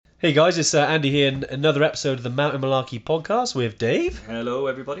Hey guys, it's Andy here in another episode of the Mountain Malarkey podcast with Dave. Hello,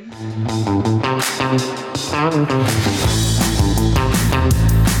 everybody.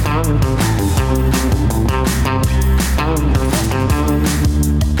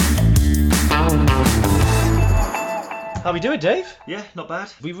 How we doing, Dave? Yeah, not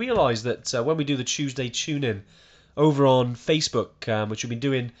bad. We realised that when we do the Tuesday tune-in over on Facebook, which we've been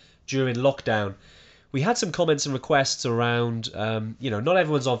doing during lockdown, we had some comments and requests around, not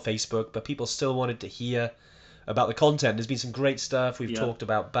everyone's on Facebook, but people still wanted to hear about the content. There's been some great stuff. We've talked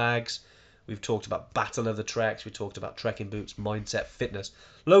about bags. We've talked about Battle of the Treks. We talked about trekking boots, mindset, fitness,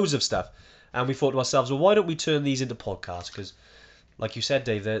 loads of stuff. And we thought to ourselves, well, why don't we turn these into podcasts? Because, like you said,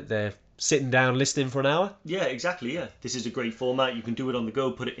 Dave, they're sitting down listening for an hour. Yeah, exactly, yeah. This is a great format. You can do it on the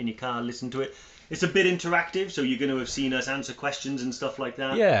go, put it in your car, listen to it. It's a bit interactive, so you're going to have seen us answer questions and stuff like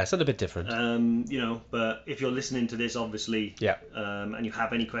that. Yeah, it's a little bit different. But if you're listening to this, obviously, Yeah. And you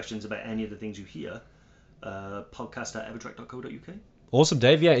have any questions about any of the things you hear, podcast@evertrek.co.uk. Awesome,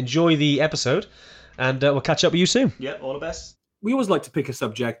 Dave. Yeah, enjoy the episode, and we'll catch up with you soon. Yeah, all the best. We always like to pick a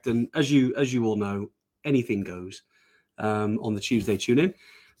subject, and as you all know, anything goes on the Tuesday tune-in.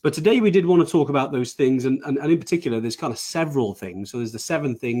 But today we did want to talk about those things, and in particular, there's kind of several things. So there's the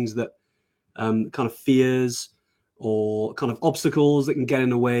 7 things that kind of fears or kind of obstacles that can get in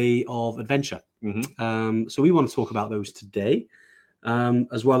the way of adventure. Mm-hmm. So we want to talk about those today,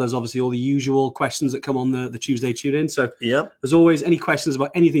 as well as obviously all the usual questions that come on the Tuesday tune-in. So as always, any questions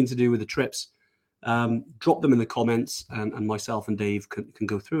about anything to do with the trips, drop them in the comments, and myself and Dave can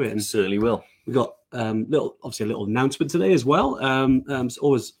go through it. And certainly will. We've got a little announcement today as well. We're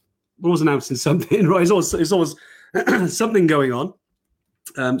always announcing something, right? It's always something going on.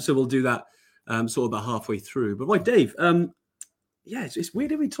 So we'll do that sort of about halfway through. But right, Dave, it's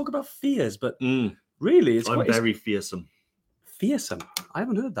weird that we talk about fears, but really, it's very fearsome. Fearsome. I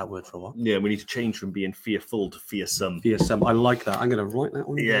haven't heard that word for a while. Yeah, we need to change from being fearful to fearsome. Fearsome. I like that. I'm going to write that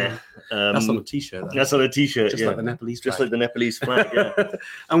one. Yeah. That's on a T-shirt. That's on a T-shirt, just like the Nepalese flag. Just like the Nepalese flag, yeah.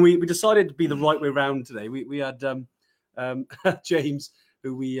 And we decided to be the right way round today. We had James,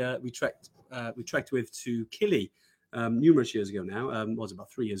 who we trekked with to Kili numerous years ago now. Was about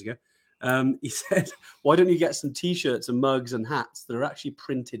 3 years ago. He said, "Why don't you get some T-shirts and mugs and hats that are actually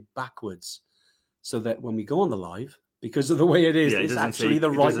printed backwards, so that when we go on the live, because of the way it is, it's actually the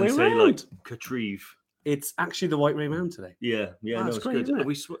right way round." Like Katrieve. It's actually the right way round today. Yeah, no, it's great,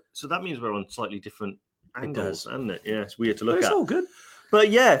 good. So that means we're on slightly different angles, isn't it? Yeah, it's weird to look at. It's all good.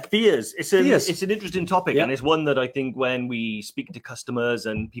 But yeah, fears. It's an interesting topic, Yeah. and it's one that I think when we speak to customers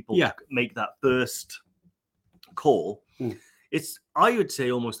and people make that first call, it's, I would say,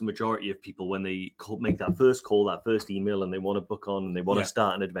 almost the majority of people when they make that first call, that first email, and they want to book on and they want to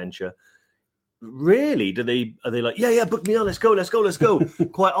start an adventure. Really, are they like, yeah, book me on, let's go.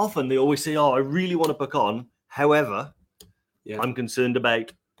 Quite often they always say, oh, I really want to book on. However, I'm concerned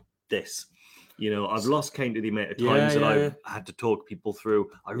about this. I've lost count of the amount of times that I've had to talk people through.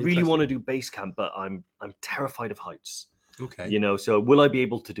 I really want to do base camp, but I'm terrified of heights. Okay. So will I be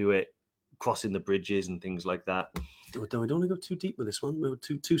able to do it crossing the bridges and things like that? We don't want to go too deep with this one. We're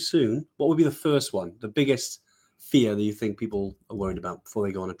too soon. What would be the first one? The biggest fear that you think people are worried about before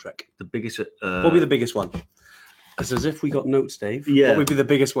they go on a trek? The biggest. What would be the biggest one? It's as if we got notes, Dave. Yeah. What would be the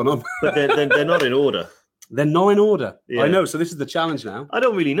biggest one on? But they're not in order. They're not in order. Yeah. I know. So this is the challenge now. I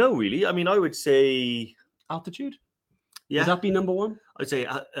don't really know. I mean, I would say altitude. Yeah. Would that be number one? I'd say.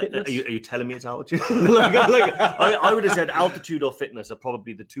 Are you telling me it's altitude? I would have said altitude or fitness are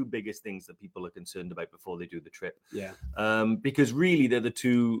probably the 2 biggest things that people are concerned about before they do the trip. Yeah. Because really, they're the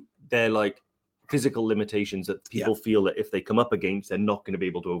 2. They're like physical limitations that people feel that if they come up against, they're not going to be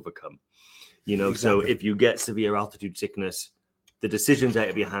able to overcome. Exactly. So if you get severe altitude sickness, the decision's out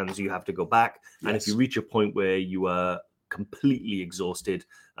of your hands. You have to go back. Yes. And if you reach a point where you are completely exhausted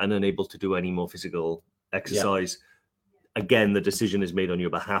and unable to do any more physical exercise, again, the decision is made on your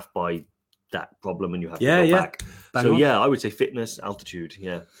behalf by that problem, and you have to go back. So I would say fitness, altitude.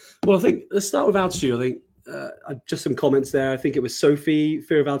 Yeah. Well, I think let's start with altitude. I think just some comments there. I think it was Sophie,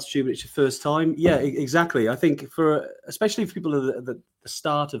 fear of altitude, but it's your first time. Yeah, exactly. I think especially for people at the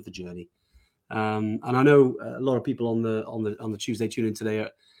start of the journey, and I know a lot of people on the Tuesday tune-in today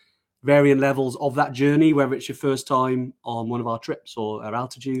are varying levels of that journey, whether it's your first time on one of our trips or our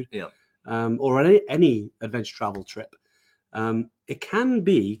altitude, or any adventure travel trip. It can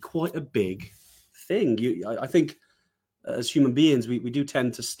be quite a big thing. I think as human beings, we do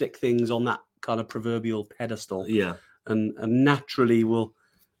tend to stick things on that kind of proverbial pedestal. Yeah. And naturally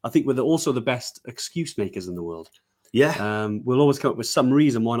I think we're also the best excuse makers in the world. Yeah. We'll always come up with some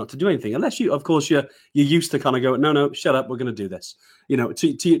reason why not to do anything, unless you, of course, you're used to kind of go, no, shut up, we're going to do this,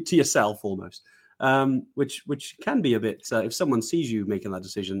 to yourself almost, which can be a bit. If someone sees you making that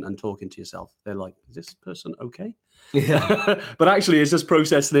decision and talking to yourself, they're like, is this person okay? Yeah. But actually, it's just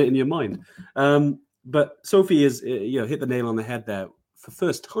processing it in your mind. But Sophie is, hit the nail on the head there. For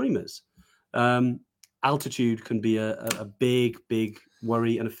first timers, altitude can be a big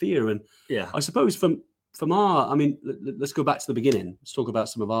worry and a fear. And Yeah. I suppose from let's go back to the beginning. Let's talk about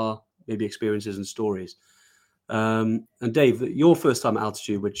some of our maybe experiences and stories. And Dave, your first time at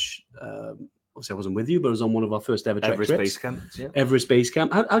altitude, which obviously I wasn't with you, but it was on one of our first ever trek Everest trips. Base Camp. Yeah. Everest Base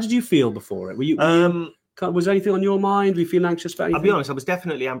Camp. How did you feel before it? Was there anything on your mind? Were you feeling anxious about anything? I'll be honest, I was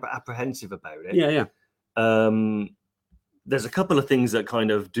definitely apprehensive about it. Yeah. There's a couple of things that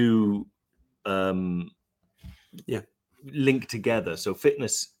kind of do link together. So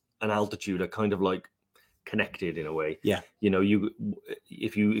fitness and altitude are kind of like connected in a way. Yeah.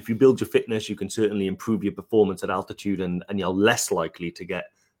 If you build your fitness, you can certainly improve your performance at altitude, and you're less likely to get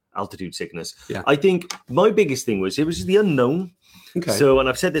altitude sickness. Yeah. I think my biggest thing was the unknown. Okay. So, and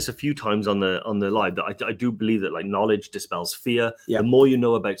I've said this a few times on the live, that I do believe that like knowledge dispels fear. Yeah. The more you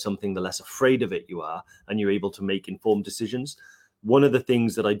know about something, the less afraid of it you are, and you're able to make informed decisions. One of the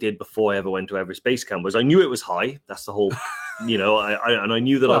things that I did before I ever went to Everest Base Camp was I knew it was high. That's the whole, I knew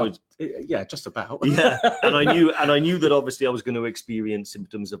that I was. Yeah, just about. Yeah, and I knew that obviously I was going to experience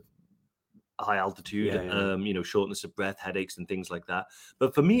symptoms of high altitude, shortness of breath, headaches, and things like that.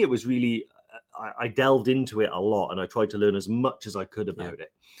 But for me, it was really, I delved into it a lot, and I tried to learn as much as I could about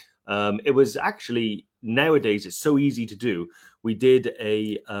it. It was actually, nowadays it's so easy to do. We did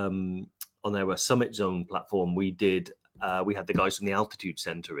on our Summit Zone platform, we had the guys from the Altitude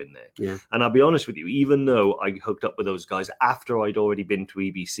Center in there. Yeah. And I'll be honest with you, even though I hooked up with those guys after I'd already been to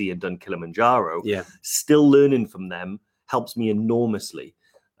EBC and done Kilimanjaro, still learning from them helps me enormously.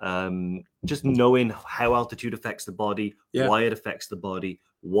 Just knowing how altitude affects the body, why it affects the body,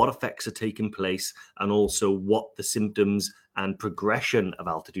 what effects are taking place, and also what the symptoms and progression of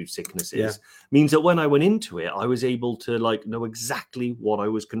altitude sickness is, means that when I went into it, I was able to know exactly what I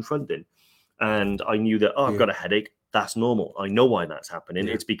was confronting. And I knew that, I've got a headache. That's normal. I know why that's happening.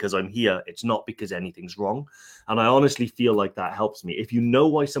 It's because I'm here. It's not because anything's wrong. And I honestly feel like that helps me. If you know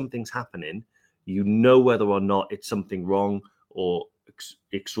why something's happening, you know whether or not it's something wrong or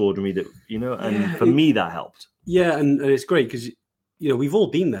extraordinary and for me that helped. Yeah, and it's great because we've all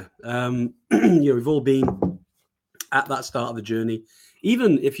been there. We've all been at that start of the journey.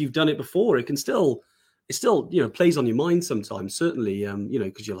 Even if you've done it before, it still plays on your mind sometimes, certainly,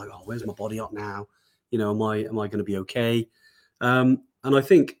 because you're like, oh, where's my body at now? Am I going to be okay? And I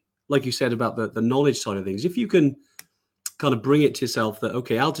think, like you said about the knowledge side of things, if you can kind of bring it to yourself that,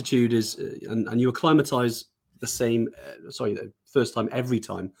 okay, altitude is, and you acclimatize the same, first time every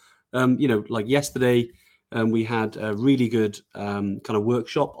time. Like yesterday, we had a really good kind of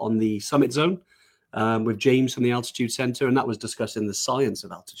workshop on the Summit Zone with James from the Altitude Center, and that was discussing the science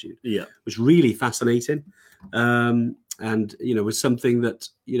of altitude. Yeah, it was really fascinating, and was something that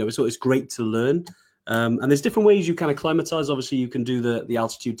it's great to learn. And there's different ways you can acclimatize. Obviously, you can do the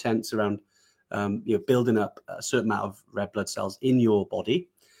altitude tents around, building up a certain amount of red blood cells in your body,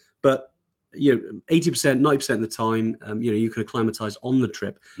 but 80%, 90% of the time, you can acclimatize on the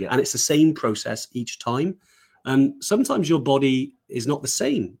trip, and it's the same process each time. And sometimes your body is not the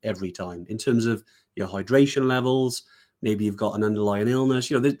same every time in terms of your hydration levels. Maybe you've got an underlying illness.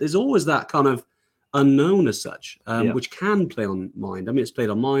 There's always that kind of unknown as such, which can play on mind. I mean, it's played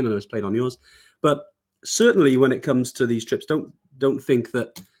on mine, I know it's played on yours, but certainly when it comes to these trips, don't think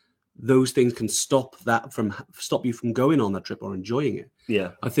that those things can stop you from going on that trip or enjoying it.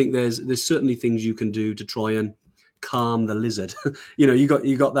 Yeah, I think there's certainly things you can do to try and calm the lizard. you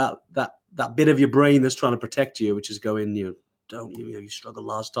got that bit of your brain that's trying to protect you, which is going, you struggled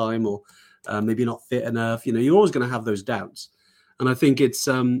last time, or maybe you're not fit enough. You're always going to have those doubts, and I think it's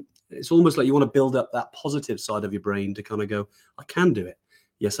almost like you want to build up that positive side of your brain to kind of go, I can do it.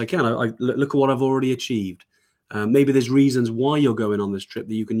 Yes, I can. I look at what I've already achieved. Maybe there's reasons why you're going on this trip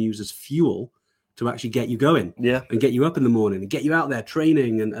that you can use as fuel to actually get you going, and get you up in the morning and get you out there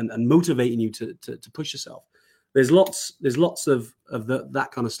training and motivating you to push yourself. There's lots of that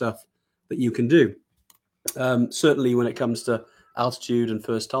kind of stuff that you can do. Certainly when it comes to altitude and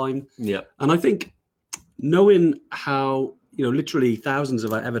first time. Yeah. And I think knowing how, literally thousands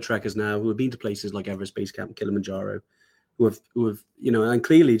of our ever trekkers now who have been to places like Everest Base Camp, Kilimanjaro, who have and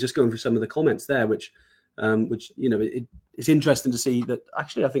clearly just going through some of the comments there, which it's interesting to see that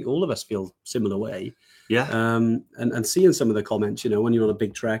actually I think all of us feel similar way. Yeah. And seeing some of the comments, when you're on a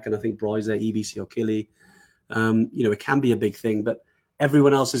big trek, and I think Bryce there, EBC or Kili, It can be a big thing, but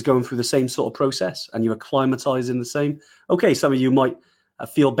everyone else is going through the same sort of process, and you acclimatize in the same. Okay, some of you might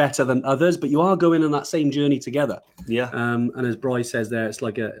feel better than others, but you are going on that same journey together. Yeah. And as Bryce says there, it's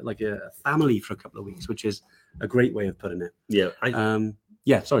like a family for a couple of weeks, which is a great way of putting it.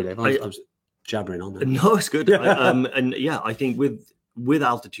 Yeah. Sorry, Dave. I was jabbering on there. No, it's good. I think with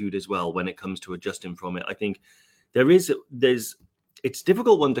altitude as well, when it comes to adjusting from it, I think it's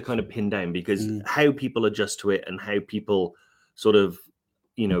difficult one to kind of pin down, because how people adjust to it and how people sort of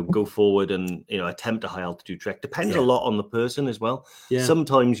go forward and attempt a high altitude trek depends a lot on the person as well.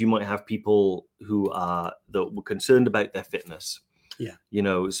 Sometimes you might have people who were concerned about their fitness,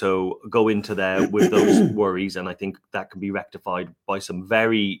 so go into there with those worries, and I think that can be rectified by some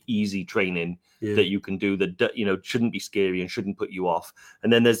very easy training that you can do that shouldn't be scary and shouldn't put you off.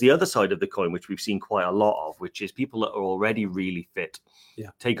 And then there's the other side of the coin, which we've seen quite a lot of, which is people that are already really fit,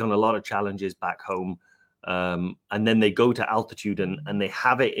 take on a lot of challenges back home, and then they go to altitude and they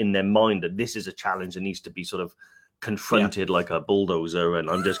have it in their mind that this is a challenge that needs to be sort of confronted like a bulldozer, and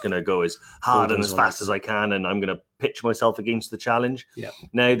I'm just going to go as hard and as fast as I can, and I'm going to pitch myself against the challenge.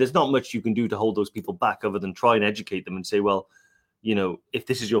 Now, there's not much you can do to hold those people back other than try and educate them and say, well, if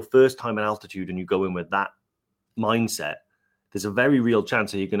this is your first time at altitude and you go in with that mindset, there's a very real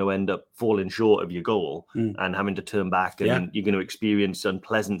chance that you're going to end up falling short of your goal and having to turn back, and you're going to experience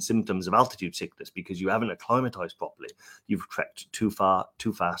unpleasant symptoms of altitude sickness because you haven't acclimatized properly. You've trekked too far,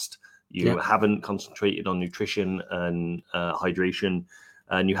 too fast. You haven't concentrated on nutrition and hydration,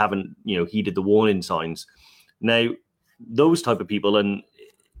 and you haven't, heeded the warning signs. Now, those type of people, and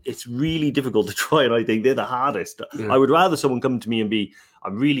it's really difficult to try, and I think they're the hardest. I would rather someone come to me and be,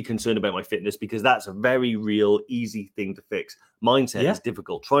 I'm really concerned about my fitness, because that's a very real, easy thing to fix. Mindset is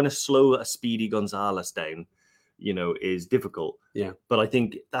difficult. Trying to slow a Speedy Gonzalez down, is difficult. But I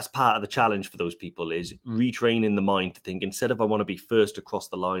think that's part of the challenge for those people, is retraining the mind to think, instead of I want to be first across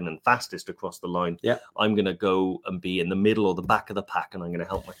the line and fastest across the line, I'm going to go and be in the middle or the back of the pack, and I'm going to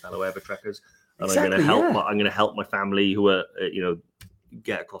help my fellow Evertrekkers, and I'm going to help my family who are,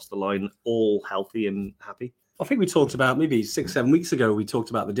 get across the line all healthy and happy. I think we talked about maybe 6-7 weeks ago, we talked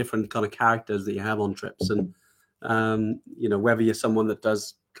about the different kind of characters that you have on trips, and whether you're someone that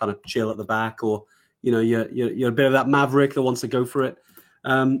does kind of chill at the back, or you're a bit of that maverick that wants to go for it.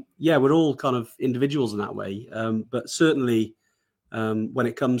 We're all kind of individuals in that way, but certainly when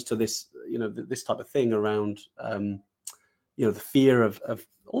it comes to this this type of thing around the fear of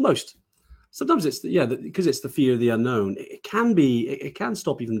almost, sometimes it's because it's the fear of the unknown. It can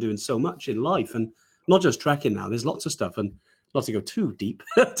stop you from doing so much in life, and not just trekking now. There's lots of stuff, and not to go too deep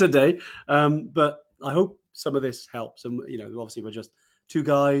today, but I hope some of this helps. And obviously we're just two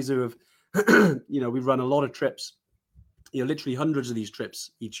guys who have we run a lot of trips, literally hundreds of these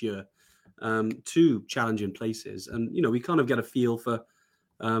trips each year, to challenging places, and we kind of get a feel for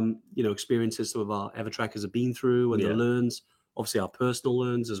experiences some of our Evertrekkers have been through, and the learns, obviously our personal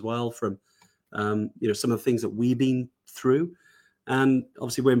learns as well from some of the things that we've been through, and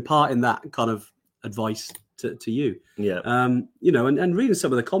obviously we're imparting that kind of advice to you. And reading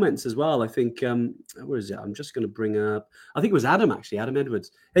some of the comments as well. I think where is it? I'm just going to bring up, I think it was Adam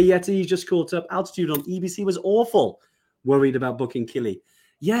Edwards. Hey Yeti, just caught up. Altitude on EBC was awful. Worried about booking Kili.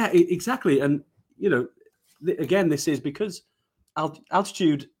 Yeah, exactly. And again, this is because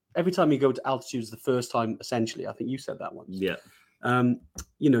altitude, every time you go to altitude is the first time, essentially. I think you said that once.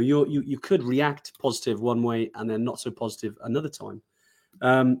 You could react positive one way and then not so positive another time.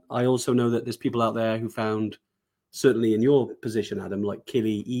 I also know that there's people out there who found, certainly in your position, Adam, like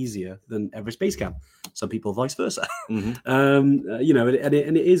Kili easier than Everest Base Camp. Some people vice versa. And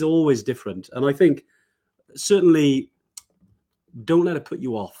it is always different. And I think certainly don't let it put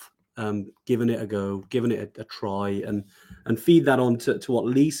you off, giving it a go, giving it a try, and feed that on to what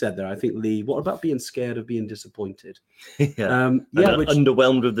Lee said there. I think, Lee, what about being scared of being disappointed?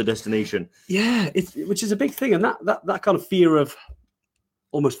 Underwhelmed with the destination. Which is a big thing. And that kind of fear of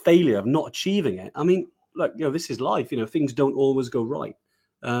almost failure, of not achieving it. I mean, look, this is life. Things don't always go right.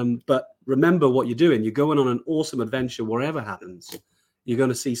 But remember what you're doing. You're going on an awesome adventure, whatever happens. You're going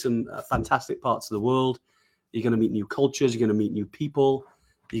to see some fantastic parts of the world. You're going to meet new cultures. You're going to meet new people.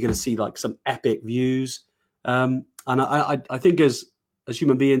 You're going to see like some epic views. And I think as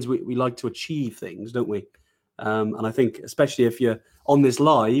human beings, we like to achieve things, don't we? And I think especially if you're on this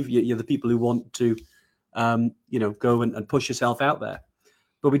live, you're the people who want to, go and push yourself out there.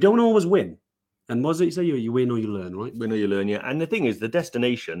 But we don't always win. And what does it say? You win or you learn, right? Win or you learn, yeah. And the thing is, the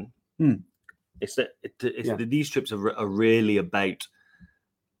destination, these trips are really about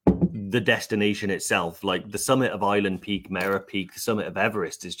the destination itself, like the summit of Island Peak, Mera Peak, the summit of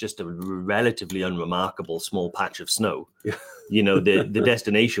Everest is just a relatively unremarkable small patch of snow. Yeah. You know, the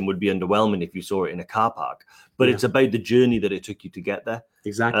destination would be underwhelming if you saw it in a car park, but Yeah. it's about the journey that it took you to get there.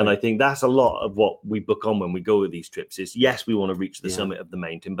 Exactly. And I think that's a lot of what we book on when we go with these trips is, yes, we want to reach the Yeah. summit of the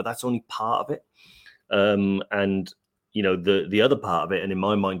mountain, but that's only part of it. And you know, the other part of it, and in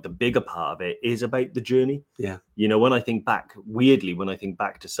my mind, the bigger part of it is about the journey. Yeah. You know, when I think back, weirdly, when I think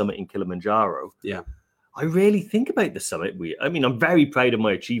back to summiting Kilimanjaro, Yeah. I really think about the summit. I mean, I'm very proud of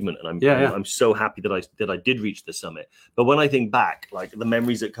my achievement, and I'm so happy that I did reach the summit. But when I think back, like the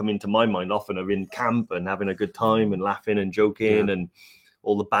memories that come into my mind often are in camp and having a good time and laughing and joking and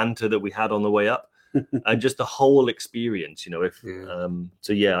all the banter that we had on the way up. And just the whole experience, you know.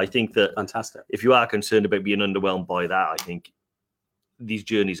 So I think that fantastic. If you are concerned about being underwhelmed by that, I think these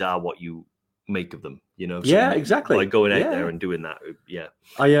journeys are what you make of them, you know. So exactly. By going out there and doing that,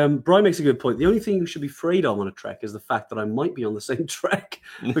 Brian makes a good point. The only thing you should be afraid of on a trek is the fact that I might be on the same trek,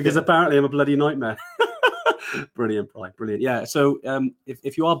 because apparently I'm a bloody nightmare. Brilliant, Brian. Brilliant. Yeah. So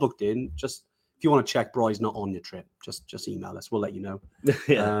if you are booked in, just if you want to check Brian's not on your trip, just email us. We'll let you know.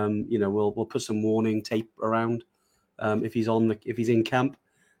 You know, we'll put some warning tape around if he's in camp,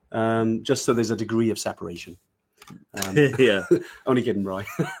 just so there's a degree of separation. Only kidding, Brian.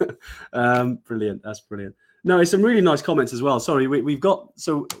 Brilliant. That's brilliant. No, it's some really nice comments as well. Sorry, we've got,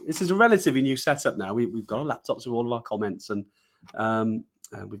 so this is a relatively new setup now. We've got our laptops with all of our comments, and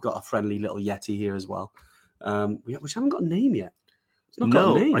we've got a friendly little Yeti here as well, which haven't got a name yet.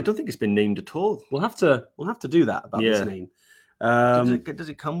 No, I don't think it's been named at all. We'll have to do that about this name. Does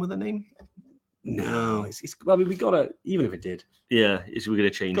it come with a name? No. Well, we got to, even if it did. Yeah, we're going to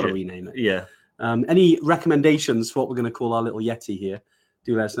change it. Got to rename it. Yeah. Any recommendations for what we're going to call our little Yeti here?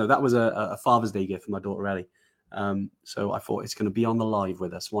 Do let us know. That was a Father's Day gift for my daughter Ellie. So I thought it's going to be on the live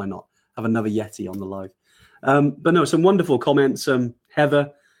with us. Why not have another Yeti on the live? But no, some wonderful comments.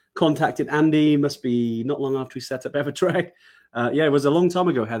 Heather contacted Andy. Must be not long after we set up Evertrek. It was a long time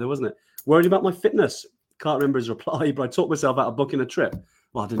ago, Heather, wasn't it? Worried about my fitness. Can't remember his reply, but I talked myself out of booking a trip.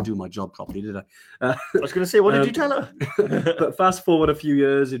 Well, I didn't do my job properly, did I? I was going to say, what did you tell her? But fast forward a few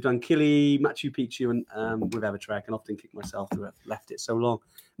years, we've done Kili, Machu Picchu, and with Evertrek, and often kick myself to have left it so long.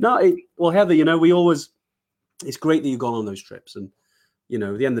 No, well, Heather, you know, it's great that you've gone on those trips, and you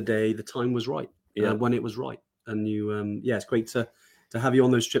know, at the end of the day, the time was right, when it was right, and you, it's great to have you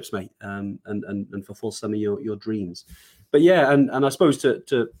on those trips, mate, and fulfill some of your dreams. But and I suppose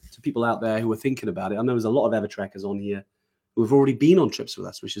to people out there who are thinking about it, I know there's a lot of Evertrekkers on here who've already been on trips with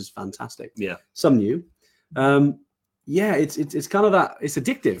us, which is fantastic. Yeah. Some new. It's kind of that, it's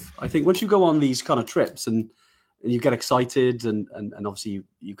addictive. I think once you go on these kind of trips and you get excited and obviously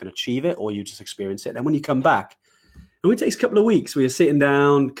you can achieve it or you just experience it. And when you come back, it only takes a couple of weeks where you're sitting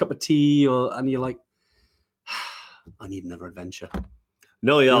down, cup of tea, and you're like, I need another adventure.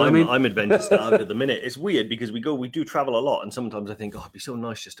 No, yeah, you know I'm adventure starved at the minute. It's weird because we do travel a lot, and sometimes I think, it'd be so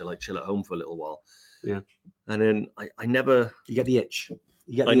nice just to like chill at home for a little while. Yeah. And then I never, you get the itch.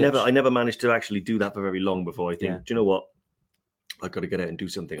 I never managed to actually do that for very long before I think, do you know what? I've got to get out and do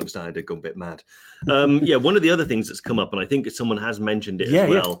something. I'm starting to go a bit mad. One of the other things that's come up, and I think someone has mentioned it as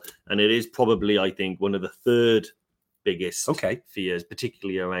well, and it is probably, I think, one of the third biggest fears,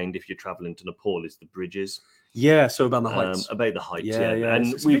 particularly around if you're traveling to Nepal, is the bridges. Yeah, so about the heights. Yeah.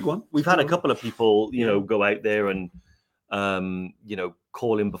 And we've had a couple of people, go out there and,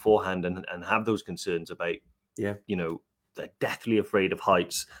 call in beforehand and have those concerns about, they're deathly afraid of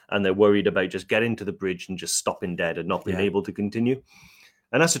heights and they're worried about just getting to the bridge and just stopping dead and not being able to continue.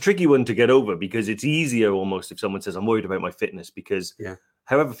 And that's a tricky one to get over because it's easier almost if someone says, I'm worried about my fitness, because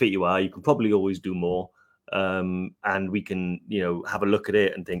however fit you are, you can probably always do more. And we can, have a look at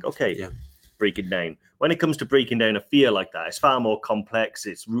it and think, break it down. When it comes to breaking down a fear like that, it's far more complex.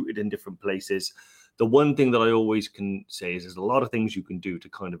 It's rooted in different places. The one thing that I always can say is there's a lot of things you can do to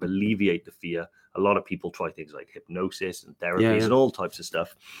kind of alleviate the fear. A lot of people try things like hypnosis and therapies and all types of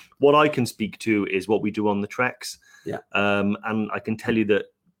stuff. What I can speak to is what we do on the treks. And I can tell you that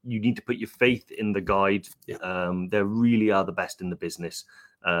you need to put your faith in the guide. They really are the best in the business.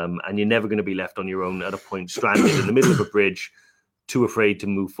 And you're never going to be left on your own at a point stranded in the middle of a bridge, too afraid to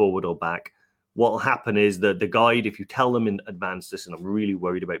move forward or back. What will happen is that the guide, if you tell them in advance, listen, I'm really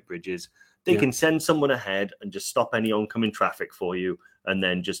worried about bridges, they can send someone ahead and just stop any oncoming traffic for you and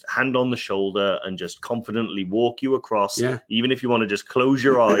then just hand on the shoulder and just confidently walk you across. Even if you want to just close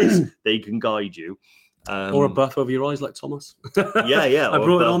your eyes, they can guide you. Or a buff over your eyes like Thomas. I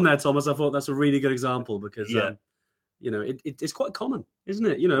brought it on there, Thomas. I thought that's a really good example because, it's quite common, isn't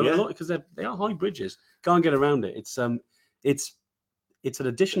it? A lot, because they are high bridges. Can't get around it. it's an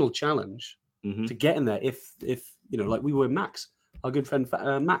additional challenge to get in there. If like we were with Max, our good friend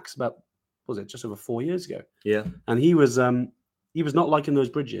Max, about what was it just over 4 years ago? Yeah, and he was not liking those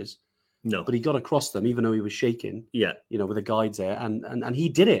bridges. no, But he got across them, even though he was shaking. yeah, With the guides there, and he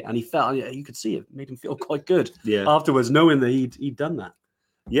did it, and he felt, you could see it made him feel quite good yeah. afterwards, knowing that he'd done that.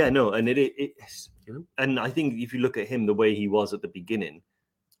 Yeah, no, and and I think if you look at him the way he was at the beginning,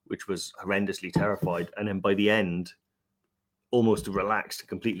 which was horrendously terrified, and then by the end, almost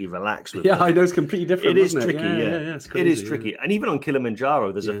completely relaxed. With I know it's completely different. It is isn't tricky, yeah. It's crazy, it is tricky, and even on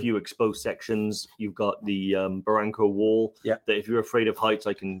Kilimanjaro, there's a Yeah. few exposed sections. You've got the Barranco Wall. Yeah. That if you're afraid of heights,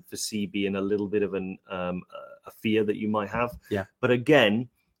 I can foresee being a little bit of a fear that you might have. Yeah. But again,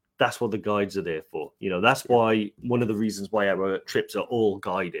 that's what the guides are there for. That's why one of the reasons why our trips are all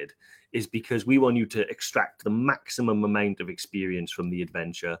guided is because we want you to extract the maximum amount of experience from the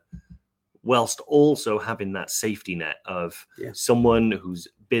adventure, whilst also having that safety net of someone who's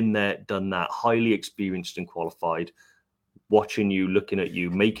been there, done that, highly experienced and qualified, watching you, looking at you,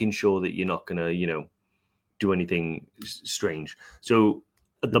 making sure that you're not going to, do anything strange. So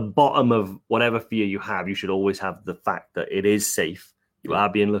at the bottom of whatever fear you have, you should always have the fact that it is safe, you are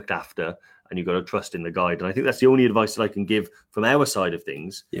being looked after, and you've got to trust in the guide. And I think that's the only advice that I can give from our side of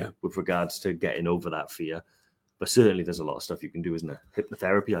things with regards to getting over that fear. But certainly there's a lot of stuff you can do, isn't there?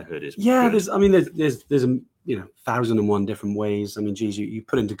 Hypnotherapy, I heard, is good. There's 1,001 different ways. I mean, geez, you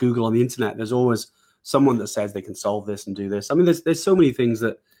put into Google on the internet, there's always someone that says they can solve this and do this. I mean, there's so many things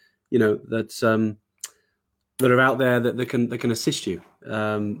that that are out there that can assist you.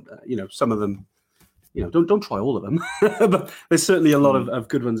 Some of them, don't try all of them, but there's certainly a lot of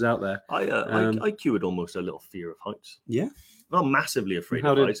good ones out there. I cured almost a little fear of heights. Yeah. Not massively afraid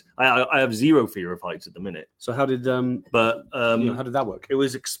of heights. I have zero fear of heights at the minute. So how did how did that work? It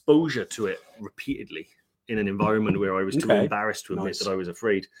was exposure to it repeatedly in an environment where I was too embarrassed to admit that I was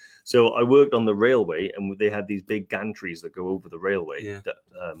afraid. So I worked on the railway, and they had these big gantries that go over the railway that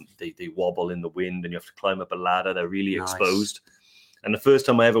they wobble in the wind, and you have to climb up a ladder. They're really exposed. And the first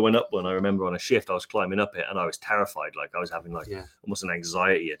time I ever went up one, I remember on a shift, I was climbing up it, and I was terrified. Like I was having almost an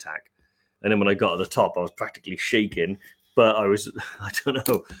anxiety attack. And then when I got to the top, I was practically shaking. But I was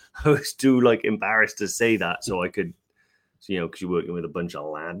too embarrassed to say that, so I could, because you're working with a bunch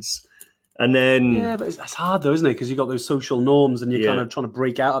of lads. And then but that's hard though, isn't it? Because you've got those social norms, and you're kind of trying to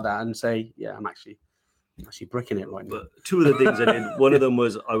break out of that and say, I'm actually bricking it right now. But two of the things I did, one of them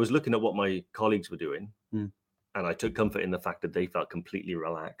was I was looking at what my colleagues were doing, and I took comfort in the fact that they felt completely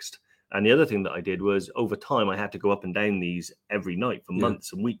relaxed. And the other thing that I did was, over time, I had to go up and down these every night for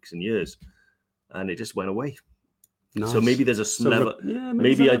months and weeks and years, and it just went away. Nice. So maybe there's a level.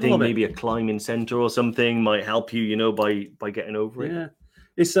 Maybe I think maybe a climbing center or something might help you, by getting over it. Yeah,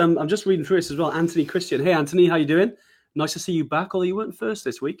 it's I'm just reading through this as well. Anthony Christian, hey Anthony, how you doing? Nice to see you back. Although you weren't first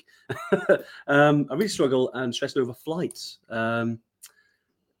this week. I really struggle and stress over flights.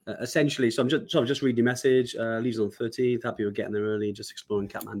 Essentially, so I'm just reading your message. Leaves on the 13th. Happy we're getting there early. Just exploring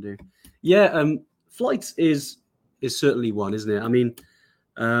Kathmandu. Yeah, flights is certainly one, isn't it? I mean,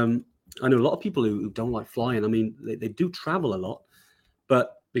 I know a lot of people who don't like flying. I mean, they do travel a lot,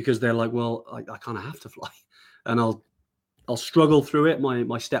 but because they're like, well, I kind of have to fly, and I'll struggle through it. My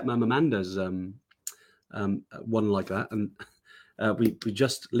stepmom Amanda's one like that, and we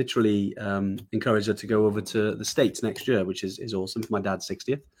just literally encouraged her to go over to the States next year, which is awesome for my dad's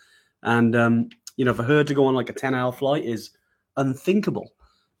 60th. And for her to go on like a 10-hour flight is unthinkable,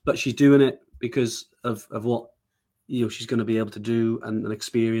 but she's doing it because of what she's going to be able to do and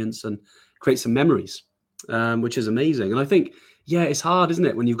experience and create some memories, which is amazing. And I think, it's hard, isn't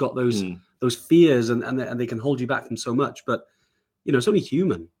it, when you've got those fears and they can hold you back from so much. But it's only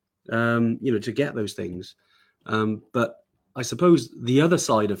human, to get those things. But I suppose the other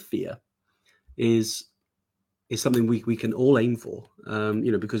side of fear is something we can all aim for,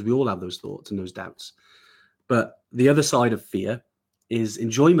 because we all have those thoughts and those doubts. But the other side of fear is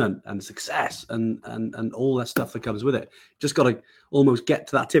enjoyment and success and all that stuff that comes with it. Just got to almost get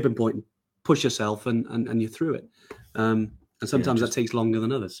to that tipping point and push yourself and you're through it. And sometimes that takes longer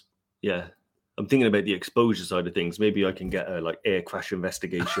than others. Yeah. I'm thinking about the exposure side of things. Maybe I can get a air crash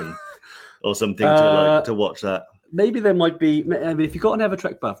investigation or something to watch that. Maybe there might be. I mean, if you've got an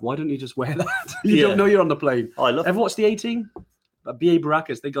Evertrek buff, why don't you just wear that? You don't know you're on the plane. Oh, I love. Ever watched the A-Team? B.A.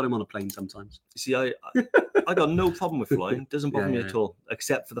 Baracus, they got him on a plane sometimes. See, I got no problem with flying. It doesn't bother me at all,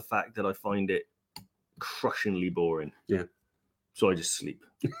 except for the fact that I find it crushingly boring. Yeah. So I just sleep.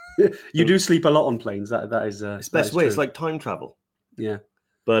 You do sleep a lot on planes. That is it's the best way. True. It's like time travel. Yeah.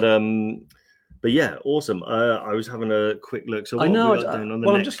 But yeah, awesome. I was having a quick look. So I know.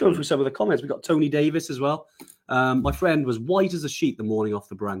 I'm just going through some of the comments. We've got Tony Davis as well. My friend was white as a sheet the morning off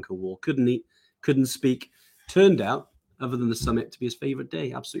the Barranco walk. Couldn't eat, couldn't speak. Turned out, other than the summit, to be his favourite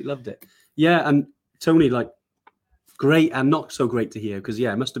day. Absolutely loved it. Yeah, and Tony, like, great and not so great to hear because,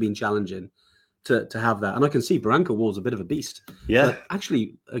 yeah, it must have been challenging to have that. And I can see Barranco Wall's a bit of a beast. Yeah. But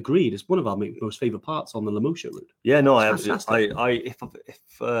actually, agreed. It's one of our most favourite parts on the Lamosha route. Yeah, no, It's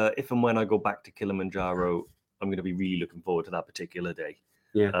if and when I go back to Kilimanjaro, I'm going to be really looking forward to that particular day.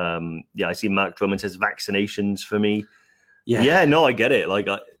 Yeah. Yeah, I see Mark Drummond says vaccinations for me. Yeah. Yeah, no, I get it. Like,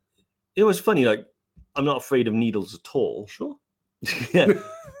 it was funny. Like, I'm not afraid of needles at all. Sure. Yeah,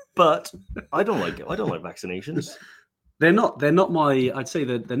 but I don't like it. I don't like vaccinations. They're not my, I'd say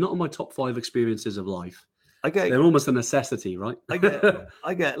that they're not on my top 5 experiences of life. They're almost a necessity, right? I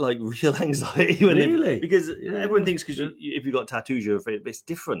get like real anxiety when Really? because everyone thinks if you've got tattoos, you're afraid, but it's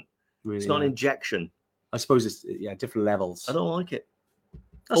different. Really, It's not an injection. I suppose it's different levels. I don't like it.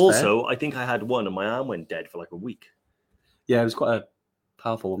 That's Also, I think I had one and my arm went dead for like a week. Yeah, it was quite a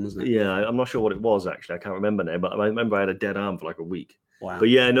powerful one, wasn't it? Yeah, I'm not sure what it was actually. I can't remember now, but I remember I had a dead arm for like a week. Wow. But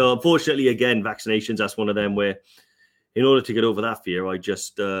yeah, no, unfortunately, again, vaccinations, that's one of them where in order to get over that fear, I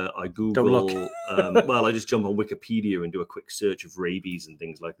just I Google, well, I just jump on Wikipedia and do a quick search of rabies and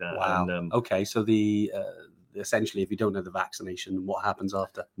things like that. Wow. And, okay, so the essentially, if you don't know the vaccination, what happens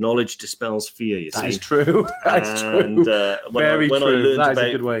after? knowledge dispels fear. You see, That is true. That is and true. when Very I true. learned That is a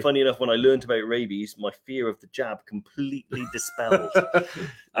about, good way. funny enough, when I learned about rabies, my fear of the jab completely dispelled,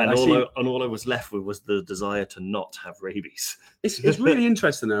 and I see. all I was left with was the desire to not have rabies. It's really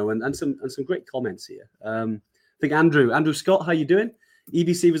interesting though, and some great comments here. I think Andrew Scott, how you doing?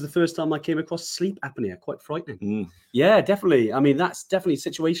 EBC was the first time I came across sleep apnea. Quite frightening. Mm. Yeah, definitely. I mean, that's definitely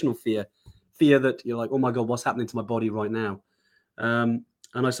situational fear that you're like, oh my God, what's happening to my body right now? And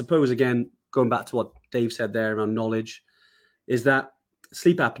I suppose, again, going back to what Dave said there around knowledge, is that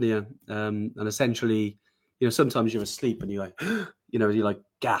sleep apnea, and essentially, sometimes you're asleep and you're like, you like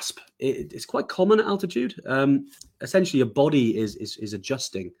gasp. It's quite common at altitude. Essentially, your body is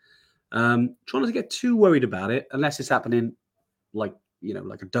adjusting. Try not to get too worried about it unless it's happening like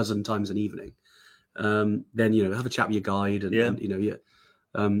a dozen times an evening. Then have a chat with your guide and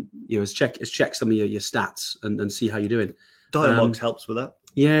check some of your stats and see how you're doing. Diamox helps with that.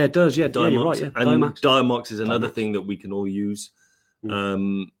 Yeah, it does. Yeah, Diamox, you're right. Yeah. and Diamox is another Diamox. thing that we can all use. I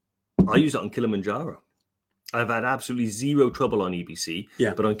use it on Kilimanjaro. I've had absolutely zero trouble on EBC.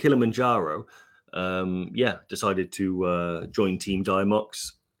 Yeah. But on Kilimanjaro, decided to join Team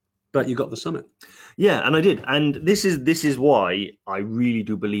Diamox. But you got the summit. Yeah, and I did. And this is why I really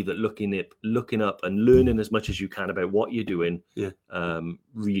do believe that looking up and learning as much as you can about what you're doing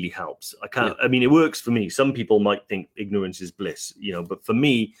really helps. I mean, it works for me. Some people might think ignorance is bliss, but for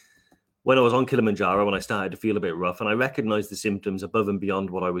me, when I was on Kilimanjaro, when I started to feel a bit rough and I recognized the symptoms above and beyond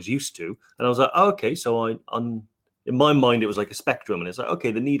what I was used to, and I was like, oh, okay, so in my mind, it was like a spectrum. And it's like,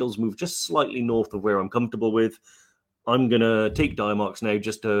 okay, the needles move just slightly north of where I'm comfortable with. I'm going to take Diamox now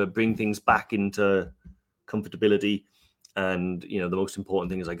just to bring things back into comfortability. And, the most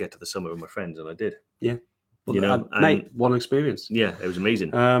important thing is I get to the summit with my friends, and I did. Yeah. Well, mate, one experience. Yeah, it was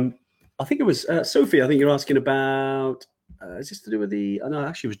amazing. I think it was Sophie. I think you're asking about, is this to do with the, no,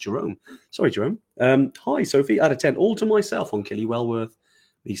 actually it was Jerome. Sorry, Jerome. Hi, Sophie. I'd attend all to myself on Kili, well worth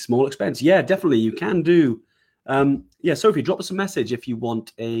the small expense. Yeah, definitely. You can do. Sophie, drop us a message if you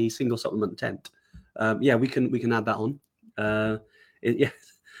want a single supplement tent. We can add that on.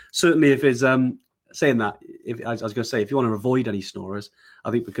 Certainly if it's saying that, if I was going to say, if you want to avoid any snorers,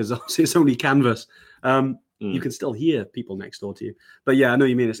 I think because obviously it's only canvas, you can still hear people next door to you. But yeah, I know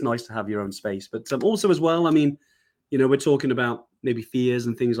you mean it's nice to have your own space. But also as well, I mean, we're talking about maybe fears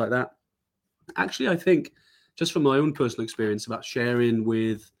and things like that. Actually, I think just from my own personal experience about sharing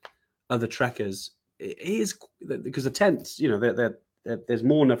with other trekkers, it is because the tents, there's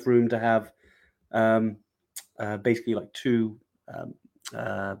more enough room to have basically like two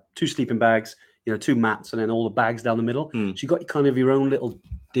sleeping bags, 2 mats, and then all the bags down the middle. So you got kind of your own little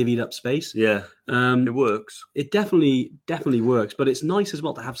divvied up space. Yeah, it works. It definitely works, but it's nice as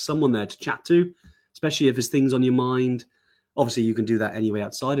well to have someone there to chat to, especially if there's things on your mind. Obviously, you can do that anyway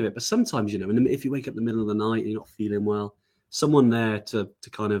outside of it, but sometimes, if you wake up in the middle of the night and you're not feeling well, someone there to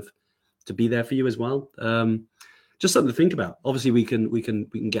kind of to be there for you as well. Just something to think about. Obviously, we can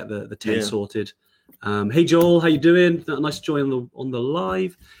get the tent sorted. Hey Joel, how you doing? Nice to join on the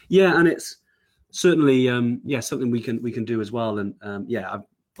live. Yeah, and it's certainly something we can do as well. And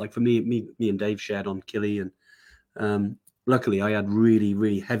like for me and Dave shared on Kili, and luckily I had really,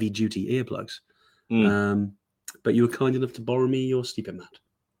 really heavy duty earplugs. But you were kind enough to borrow me your sleeping mat.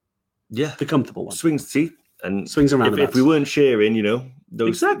 Yeah, the comfortable one. Swings. See, and swings around. If we weren't sharing, you know,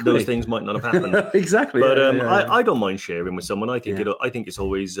 those things might not have happened. Exactly. But I don't mind sharing with someone. I think it's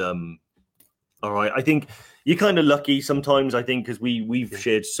always all right. I think you're kind of lucky sometimes. I think because we've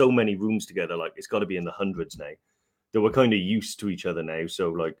shared so many rooms together, like it's got to be in the hundreds now. That we're kind of used to each other now. So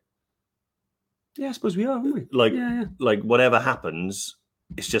like, yeah, I suppose we are, aren't we? Like, like whatever happens,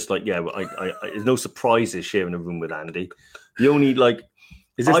 it's just like, yeah, I there's no surprises sharing a room with Andy. The only like.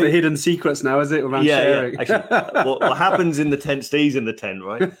 Is this the hidden secrets now? Is it around sharing? Yeah. Actually, what happens in the tent stays in the tent,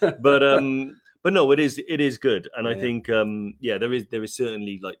 right? But no, it is good, and I think there is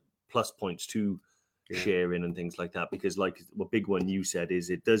certainly like plus points to sharing and things like that, because like what big one you said is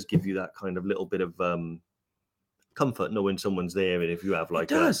it does give you that kind of little bit of comfort knowing someone's there, and if you have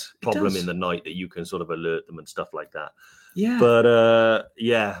like a problem in the night that you can sort of alert them and stuff like that. Yeah. But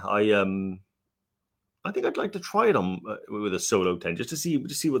I think I'd like to try it on with a solo tent just to see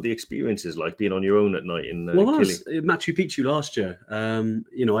what the experience is like being on your own at night in well, I was at Machu Picchu last year.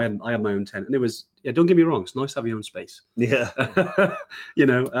 You know, I had my own tent, and it was don't get me wrong, it's nice to have your own space. Yeah. You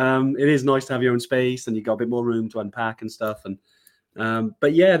know, it is nice to have your own space, and you got a bit more room to unpack and stuff. And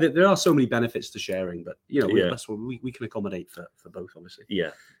but yeah, there are so many benefits to sharing. But you know, that's what we can accommodate for both, obviously. Yeah.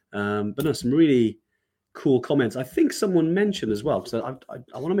 But no, some really cool comments. I think someone mentioned as well, because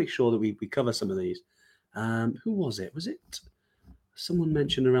I want to make sure that we cover some of these. Who was it? Was it someone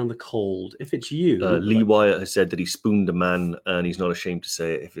mentioned around the cold? If it's you, Lee Wyatt has said that he spooned a man, and he's not ashamed to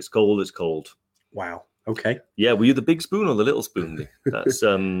say it. If it's cold, it's cold. Wow. Okay. Yeah. Were you the big spoon or the little spoon? That's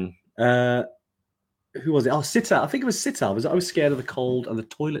Who was it? Oh, Sitar. I think it was Sitar. I was scared of the cold and the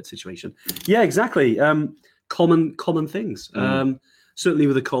toilet situation. Yeah, exactly. Common things. Certainly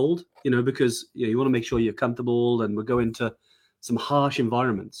with the cold, you know, because you want to make sure you're comfortable, and we're going to some harsh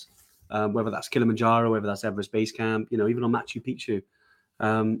environments. Whether that's Kilimanjaro, whether that's Everest Base Camp, you know, even on Machu Picchu,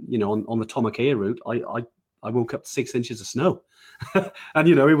 you know, on the Tomokaea route, I woke up to 6 inches of snow, and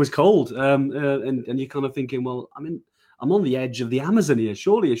you know it was cold, and you're kind of thinking, well, I mean, I'm on the edge of the Amazon here.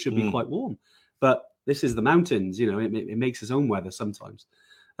 Surely it should be quite warm, but this is the mountains. You know, it makes its own weather sometimes.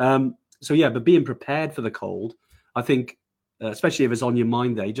 So yeah, but being prepared for the cold, I think, especially if it's on your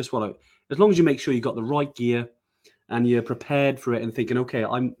mind, there, you just want to, as long as you make sure you got the right gear. And you're prepared for it and thinking, okay,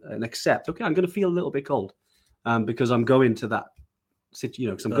 I'm going to feel a little bit cold, because I'm going to that,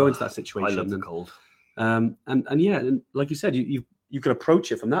 because I'm going to that situation. I love the cold. And like you said, you can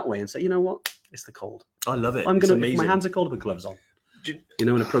approach it from that way and say, you know what, it's the cold. I love it. If my hands are cold, I put gloves on. You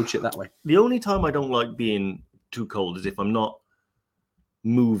know, and approach it that way. The only time I don't like being too cold is if I'm not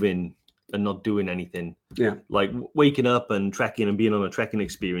moving and not doing anything. Yeah. Like waking up and trekking and being on a trekking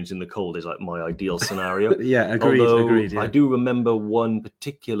experience in the cold is like my ideal scenario. Yeah, agreed. Yeah. I do remember one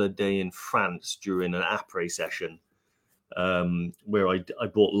particular day in France during an après session where I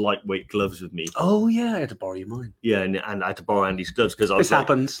brought lightweight gloves with me. Oh yeah, I had to borrow your mine. Yeah, and I had to borrow Andy's gloves because this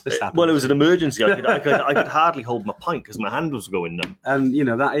happens. Well, it was an emergency. I could hardly hold my pint because my hand was going numb. And you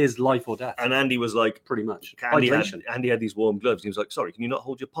know that is life or death. And Andy was like, pretty much. Andy had these warm gloves. And he was like, "Sorry, can you not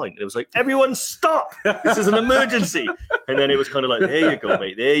hold your pint?" And it was like, "Everyone, stop! This is an emergency." And then it was kind of like, "There you go,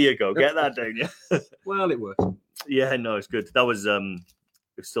 mate. There you go. Get that down." Yeah. Well, it worked. Yeah, no, it's good. That was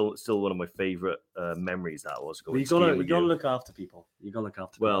it's still one of my favorite memories. That was going. You gotta look after people. You gotta look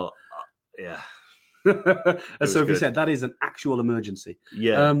after. Well, yeah. As Sophie said, that is an actual emergency.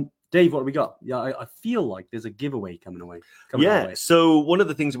 Yeah. Dave, what have we got? Yeah, I feel like there's a giveaway coming away. So one of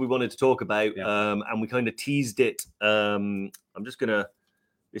the things that we wanted to talk about, and we kind of teased it. I'm just gonna.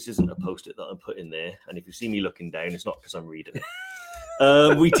 This isn't a post-it that I'm putting there, and if you see me looking down, it's not because I'm reading it.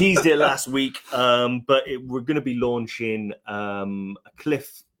 We teased it last week, but we're going to be launching a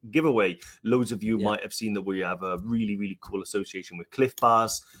Cliff giveaway. Loads of you might have seen that we have a really, really cool association with Cliff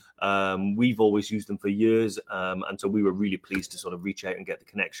Bars. We've always used them for years, and so we were really pleased to sort of reach out and get the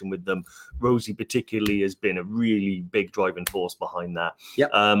connection with them. Rosie particularly has been a really big driving force behind that.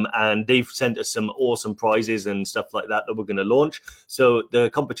 Yep. And they've sent us some awesome prizes and stuff like that we're going to launch. So the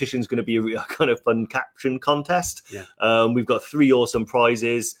competition is going to be a kind of fun caption contest. Yeah. We've got 3 awesome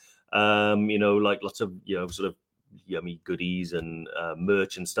prizes. You know, like lots of sort of yummy goodies and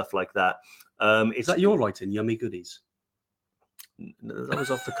merch and stuff like that. Is that your writing, yummy goodies? That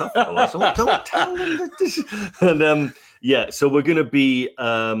was off the cuff. Don't tell them this. And so we're going to be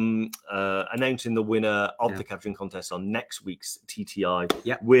announcing the winner of the caption contest on next week's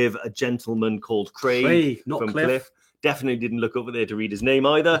TTI with a gentleman called Craig not from Cliff. Definitely didn't look over there to read his name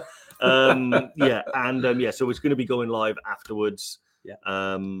either. So it's going to be going live afterwards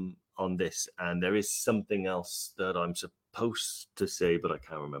on this. And there is something else that I'm supposed to say, but I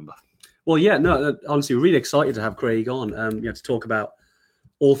can't remember. Well, yeah, no, honestly, we're really excited to have Craig on, to talk about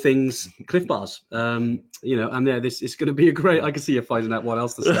all things Cliff Bars. And this is going to be a great. I can see you finding out what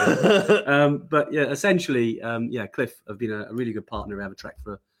else to say. But yeah, essentially, Cliff have been a really good partner of Evertrek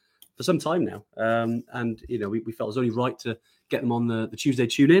for some time now. And we felt it was only right to get them on the Tuesday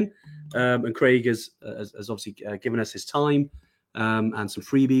tune in. And Craig has obviously given us his time and some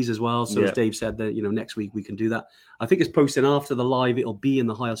freebies as well. So as Dave said, that next week we can do that. I think it's posting after the live. It'll be in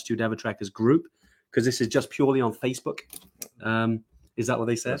the High Altitude Evertrekkers group because this is just purely on Facebook. Is that what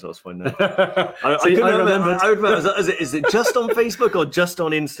they said? That's what I was finding out. I remember. Is it just on Facebook or just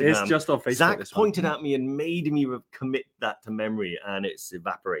on Instagram? It's just on Facebook. Zach pointed at me and made me commit that to memory, and it's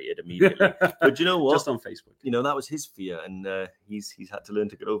evaporated immediately. But you know what? Just on Facebook. That was his fear, and he's had to learn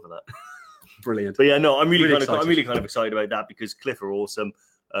to get over that. Brilliant. But yeah, no, I'm really kind of excited about that because Cliff are awesome.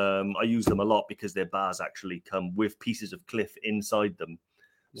 I use them a lot because their bars actually come with pieces of Cliff inside them.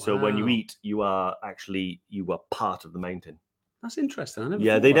 Wow. So when you eat, you are part of the mountain. That's interesting.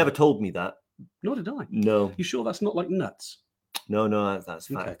 They never told me that. Nor did I. No. You sure that's not like nuts? No, that's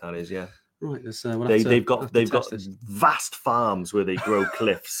fact. Okay. That is, yeah. Right. They've got vast farms where they grow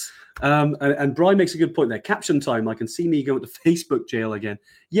cliffs. And Brian makes a good point there. Caption time. I can see me going to Facebook jail again.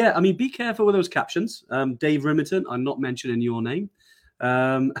 Yeah, I mean, be careful with those captions. Dave Rimington, I'm not mentioning your name.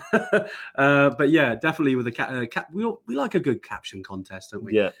 But yeah, definitely with the we like a good caption contest, don't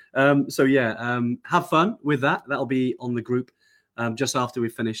we? Yeah. Have fun with that. That'll be on the group just after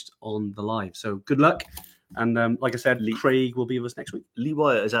we've finished on the live. So good luck. And like I said, Craig will be with us next week. Lee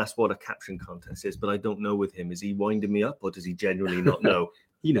Wyatt has asked what a caption contest is, but I don't know with him. Is he winding me up or does he genuinely not know?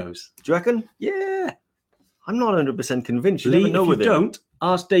 He knows. Do you reckon? Yeah. I'm not 100% convinced. Lee, if you don't,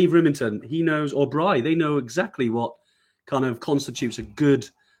 ask Dave Rimington. He knows, or Bry. They know exactly what kind of constitutes a good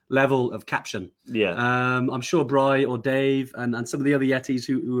level of caption. Yeah. I'm sure Bry or Dave and some of the other Yetis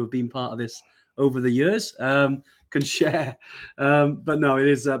who have been part of this over the years can share. But no, it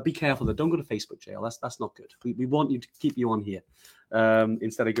is, be careful though. Don't go to Facebook jail. That's not good. We want you to keep you on here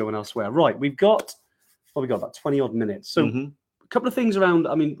instead of going elsewhere. Right. We've got about 20 odd minutes. So a couple of things around,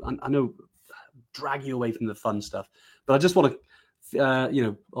 I mean, I know drag you away from the fun stuff, but I just want to,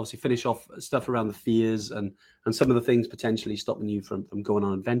 obviously finish off stuff around the fears and some of the things potentially stopping you from going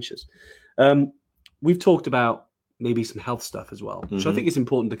on adventures. We've talked about maybe some health stuff as well, which I think is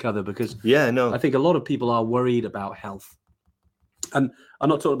important to cover because I think a lot of people are worried about health. And I'm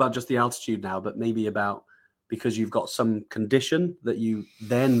not talking about just the altitude now, but maybe about because you've got some condition that you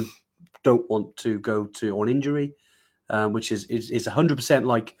then don't want to go to, or an injury, which is 100%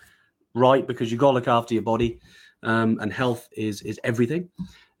 like right, because you've got to look after your body. And health is everything.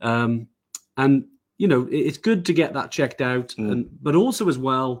 And, it's good to get that checked out. But also as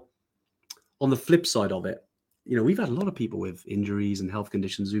well, on the flip side of it, we've had a lot of people with injuries and health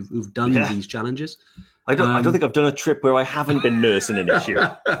conditions who've done these challenges. I don't think I've done a trip where I haven't been nursing an issue.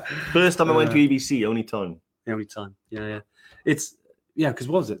 First time I went to EBC, only time. The only time. Yeah. Because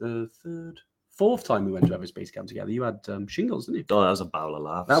what was it? The fourth time we went to Everest Base Camp together, you had shingles, didn't you? Oh, that was a barrel of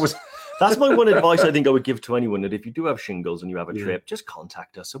laughs. That's my one advice I think I would give to anyone, that if you do have shingles and you have a trip, just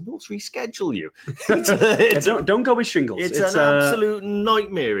contact us and we'll reschedule you. Don't go with shingles. It's an absolute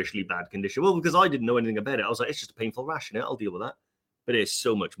nightmarishly bad condition. Well, because I didn't know anything about it. I was like, it's just a painful rash in it. I'll deal with that. But it's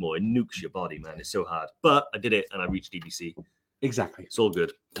so much more. It nukes your body, man. It's so hard. But I did it and I reached EBC. Exactly. It's all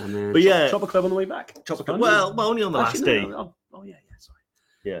good. And but Chopper Club on the way back. Chopper Club. Well, only on the last day. Oh, yeah. Sorry.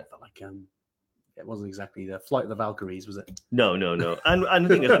 Yeah. Felt like it wasn't exactly the Flight of the Valkyries, was it? No. And the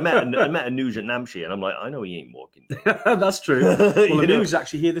thing is, I met Anuj at Namche, and I'm like, I know he ain't walking. That's true. Well, Anuj's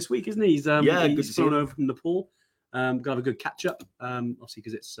actually here this week, isn't he? He's he's flown over from Nepal. Got to have a good catch up. Obviously,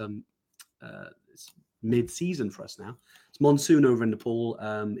 because it's mid-season for us now. It's monsoon over in Nepal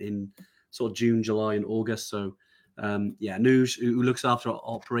in sort of June, July, and August. So, Anuj, who looks after our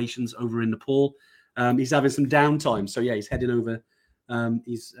operations over in Nepal, he's having some downtime. So he's heading over.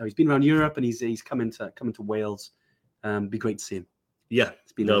 He's been around Europe and he's coming to Wales. Be great to see him. Yeah,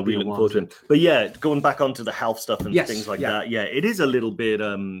 it's been really looking forward to him. But going back onto the health stuff and things like that. Yeah, it is a little bit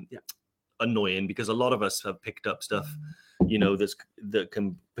annoying because a lot of us have picked up stuff, that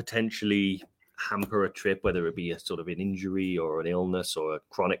can potentially hamper a trip, whether it be a sort of an injury or an illness or a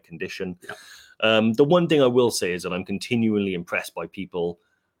chronic condition. Yeah. The one thing I will say is that I'm continually impressed by people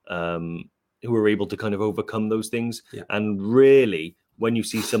who are able to kind of overcome those things. Yeah. And really, when you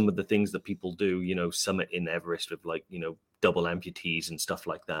see some of the things that people do, summit in Everest with double amputees and stuff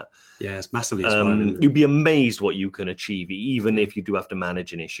like that. Yeah, it's massively inspiring. You'd be amazed what you can achieve, even if you do have to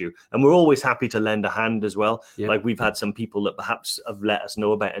manage an issue. And we're always happy to lend a hand as well. Yeah. Like we've had some people that perhaps have let us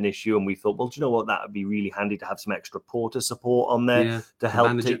know about an issue and we thought, well, do you know what? That would be really handy to have some extra porter support on there to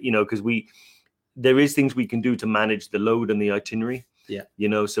help, because there is things we can do to manage the load and the itinerary. Yeah. You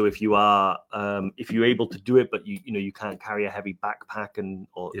know, so if you are, if you're able to do it, but you can't carry a heavy backpack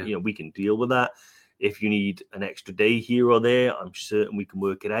we can deal with that. If you need an extra day here or there, I'm certain we can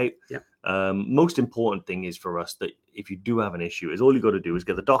work it out. Yeah. Most important thing is for us that if you do have an issue, is all you got to do is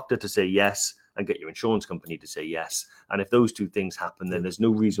get the doctor to say yes and get your insurance company to say yes. And if those two things happen, then there's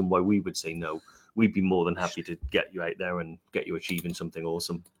no reason why we would say no. We'd be more than happy to get you out there and get you achieving something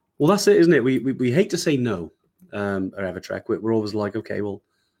awesome. Well, that's it, isn't it? We hate to say no at Evertrek. We're always like, okay, well,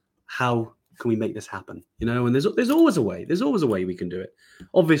 how can we make this happen? You know, and there's always a way. There's always a way we can do it.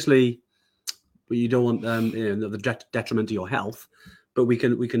 Obviously, you don't want the detriment to your health, but we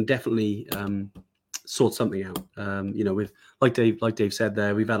can definitely sort something out. With like Dave said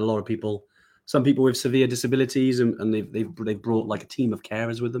there, we've had a lot of people, some people with severe disabilities, and they've brought like a team of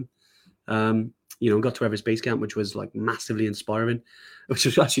carers with them. Got to Everest Base Camp, which was like massively inspiring, which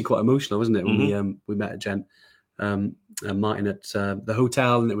was actually quite emotional, wasn't it? When we met Jen Martin at the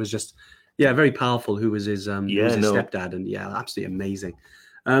hotel, and it was just very powerful. Who was his stepdad, and absolutely amazing.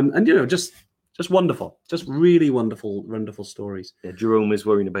 Just wonderful, just really wonderful stories. Yeah, Jerome is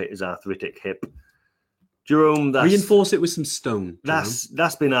worrying about his arthritic hip. Jerome, reinforce it with some stone.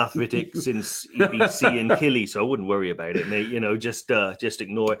 That's been arthritic since you've been seeing Killy, so I wouldn't worry about it, mate. Just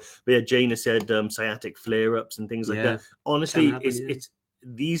ignore it. But yeah, Jane has said sciatic flare-ups and things like that. Honestly, it's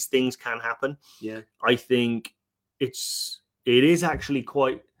these things can happen. Yeah, I think it is actually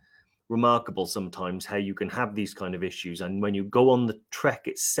quite remarkable sometimes how you can have these kind of issues, and when you go on the trek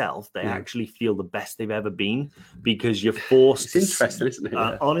itself, they actually feel the best they've ever been, because you're forced. It's interesting, isn't it?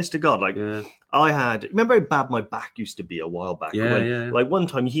 Honest to God, remember how bad my back used to be a while back? Like one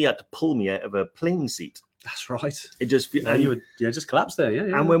time he had to pull me out of a plane seat. That's right. It just you would just collapse there.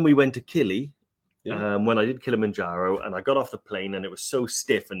 Yeah. And when we went to Killy, when I did Kilimanjaro, and I got off the plane and it was so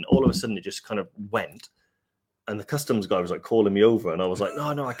stiff, and all of a sudden it just kind of went. And the customs guy was like calling me over, and I was like,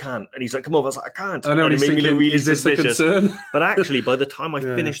 no, I can't. And he's like, come over. I was like, I can't. I know. And he's thinking, really is this suspicious. a concern? But actually, by the time I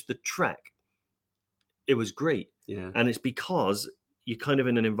finished the trek, it was great. Yeah. And it's because you're kind of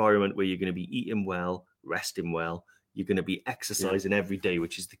in an environment where you're going to be eating well, resting well. You're going to be exercising every day,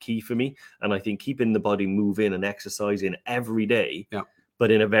 which is the key for me. And I think keeping the body moving and exercising every day,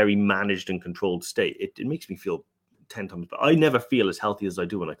 but in a very managed and controlled state, it makes me feel 10 times, but I never feel as healthy as I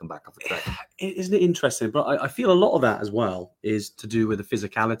do when I come back off the track. Isn't it interesting? But I feel a lot of that as well is to do with the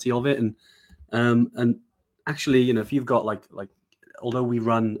physicality of it, and actually, if you've got like although we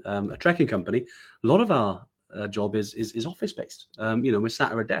run a trekking company, a lot of our job is office based. We're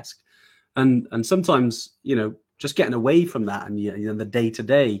sat at a desk, and sometimes just getting away from that and the day to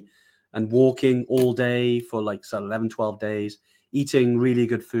day, and walking all day for like 11, 12 days, eating really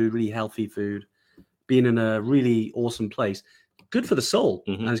good food, really healthy food, being in a really awesome place, good for the soul,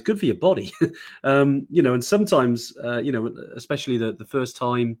 and it's good for your body. And sometimes, especially the first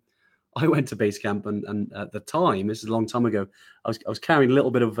time I went to base camp, and at the time, this is a long time ago, I was carrying a little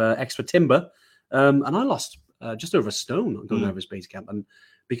bit of extra timber, and I lost just over a stone on going over this base camp. And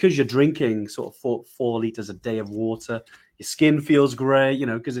because you're drinking sort of 4 liters a day of water, your skin feels great,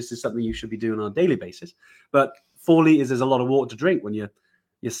 because this is something you should be doing on a daily basis. But 4 liters is a lot of water to drink when you're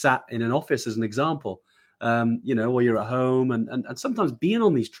sat in an office, as an example, or you're at home, and sometimes being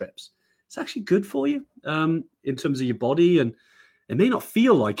on these trips, it's actually good for you in terms of your body. And it may not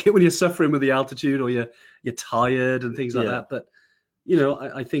feel like it when you're suffering with the altitude, or you're tired and things like that. But,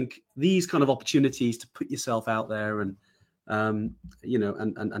 I think these kind of opportunities to put yourself out there and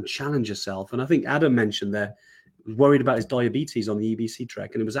challenge yourself. And I think Adam mentioned there, worried about his diabetes on the EBC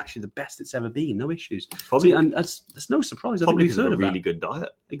trek, and it was actually the best it's ever been. No issues. Probably, and that's no surprise. Probably because of a really good diet.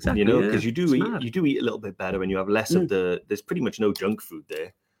 Exactly. Because you do eat a little bit better, and you have less of there's pretty much no junk food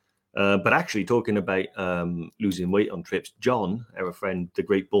there. But actually, talking about losing weight on trips, John, our friend, the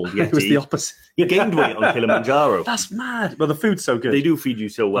Great Bald Yeti, it was the opposite. He gained weight on Kilimanjaro. That's mad. But the food's so good. They do feed you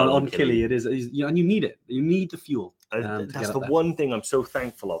so well on Kili. It is, and you need it. You need the fuel. That's the one thing I'm so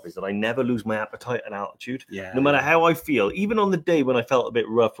thankful of, is that I never lose my appetite at altitude. Yeah. No matter how I feel, even on the day when I felt a bit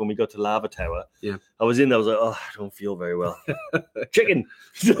rough when we got to Lava Tower, I was in there. I was like, oh, I don't feel very well. Chicken.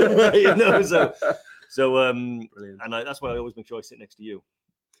 So Brilliant. And that's why I always make sure I sit next to you.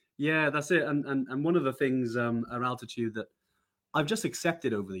 Yeah, that's it. And one of the things at altitude that I've just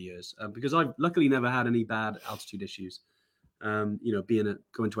accepted over the years, because I've luckily never had any bad altitude issues. Going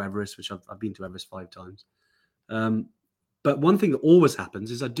to Everest, which I've been to Everest 5 times. But one thing that always happens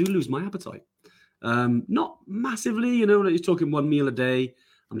is I do lose my appetite. Not massively, like you're talking 1 meal a day.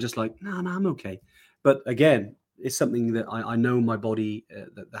 I'm just like, no, I'm okay. But again, it's something that I know my body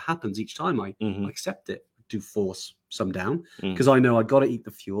that happens each time I accept it. Do force some down, because I know I got to eat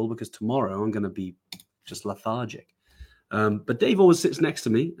the fuel, because tomorrow I'm going to be just lethargic. But Dave always sits next to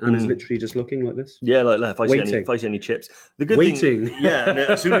me and is literally just looking like this. Yeah, like that. If I see any chips, the good thing, yeah.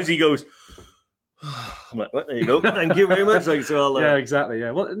 As soon as he goes, I'm like, well, there you go. Thank you very much. Like, so yeah, exactly.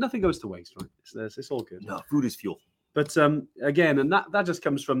 Yeah. Well, nothing goes to waste, right? It's all good. No, food is fuel. But again, and that just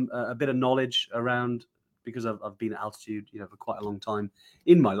comes from a bit of knowledge around, because I've been at altitude, for quite a long time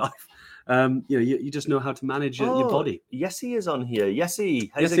in my life. You just know how to manage your body. Yessie is on here.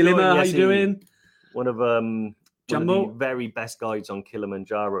 Yessie, Yessie Lima, how you doing? One of Jumbo, one of the very best guides on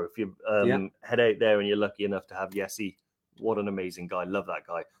Kilimanjaro. If you head out there and you're lucky enough to have Yessie, what an amazing guy. Love that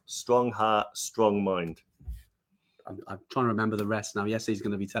guy. Strong heart, strong mind. I'm trying to remember the rest now. Yes, he's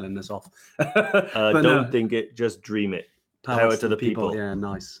going to be telling us off. Don't think it, just dream it. Power to the people. Yeah,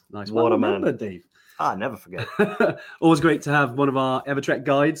 nice. What a man, Dave. Never forget. Always great to have one of our Evertrek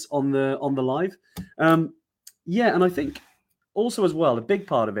guides on the live. Yeah, and I think also as well, a big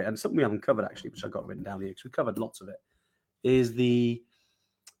part of it, and something we haven't covered actually, which I got written down here because we covered lots of it, is the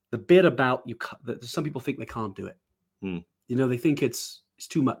bit about that some people think they can't do it. They think it's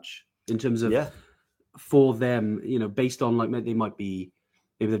too much in terms of for them, based on maybe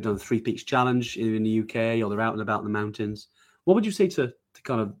they've done the 3 Peaks Challenge in the UK, or they're out and about in the mountains. What would you say to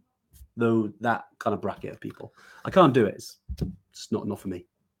kind of that kind of bracket of people? I can't do it. It's not enough for me.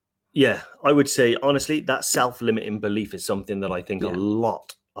 Yeah, I would say honestly that self-limiting belief is something that I think a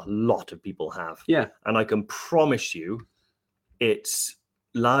lot of people have. Yeah, and I can promise you, it's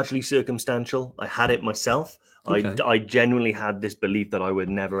largely circumstantial. I had it myself. Okay. I genuinely had this belief that I would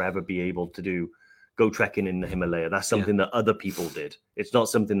never ever be able to go trekking in the Himalaya. That's something that other people did. It's not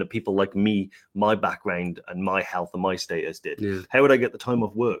something that people like me, my background and my health and my status did. Yeah. How would I get the time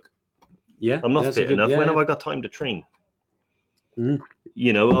off work? Yeah, I'm not fit enough. When have I got time to train? But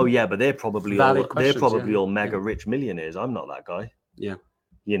they're probably all mega rich millionaires. I'm not that guy. Yeah.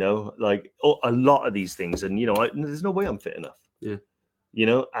 A lot of these things, and there's no way I'm fit enough. Yeah.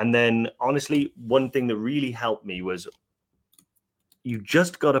 And then honestly, one thing that really helped me was you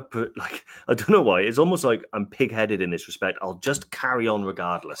just got to put, I don't know why, it's almost like I'm pig-headed in this respect. I'll just carry on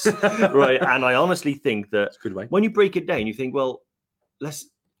regardless. Right. And I honestly think that when you break it down, you think, well,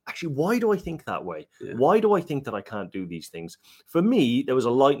 why do I think that way? Yeah. Why do I think that I can't do these things? For me, there was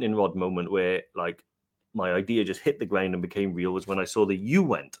a lightning rod moment where my idea just hit the ground and became real, was when I saw that you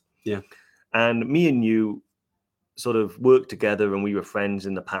went. Yeah. And me and you sort of worked together and we were friends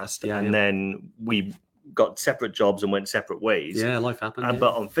in the past. Yeah, and then we got separate jobs and went separate ways. Yeah, life happened.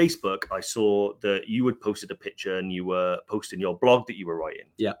 But on Facebook, I saw that you had posted a picture and you were posting your blog that you were writing.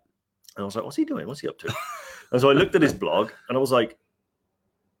 Yeah. And I was like, what's he doing? What's he up to? And so I looked at his blog and I was like,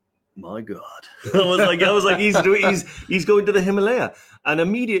 my God. I was like, he's going to the Himalaya. And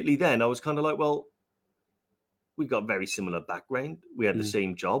immediately then I was kind of like, well, we got very similar background. We had the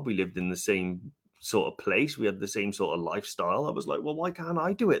same job. We lived in the same sort of place. We had the same sort of lifestyle. I was like, well, why can't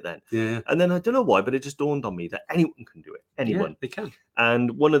I do it then? Yeah. And then I don't know why, but it just dawned on me that anyone can do it. Anyone. Yeah, they can.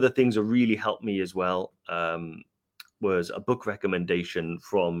 And one of the things that really helped me as well was a book recommendation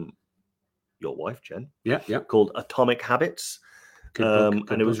from your wife, Jen. Yeah. Called Atomic Habits. Good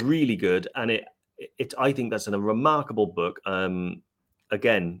book. It was really good. And I think that's a remarkable book.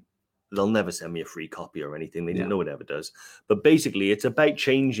 Again, they'll never send me a free copy or anything. No one ever does. But basically, it's about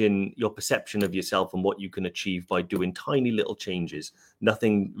changing your perception of yourself and what you can achieve by doing tiny little changes.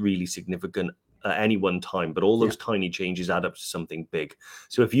 Nothing really significant at any one time, but all those tiny changes add up to something big.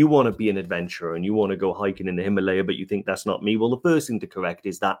 So if you want to be an adventurer and you want to go hiking in the Himalaya, but you think that's not me, well, the first thing to correct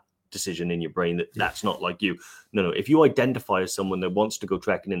is that decision in your brain that's not like you. No, if you identify as someone that wants to go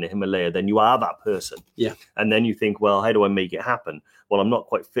trekking in the Himalaya, then you are that person. Yeah. And then you think, well, how do I make it happen? Well, I'm not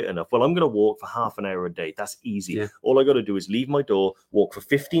quite fit enough. Well, I'm going to walk for half an hour a day. That's easy. Yeah. All I got to do is leave my door, walk for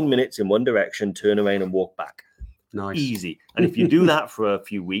 15 minutes in one direction, turn around and walk back. Nice. Easy. And if you do that for a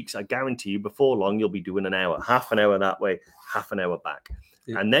few weeks, I guarantee you before long, you'll be doing an hour, half an hour that way, half an hour back.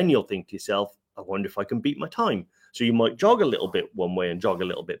 Yeah. And then you'll think to yourself, I wonder if I can beat my time. So you might jog a little bit one way and jog a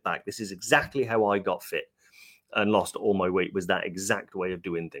little bit back. This is exactly how I got fit and lost all my weight, was that exact way of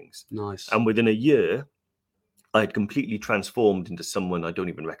doing things. Nice. And within a year, I had completely transformed into someone I don't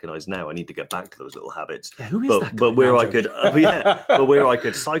even recognize now. I need to get back to those little habits. Yeah, who is that? But where I could, but where I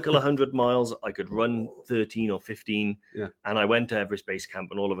could cycle 100 miles, I could run 13 or 15. Yeah. And I went to Everest Base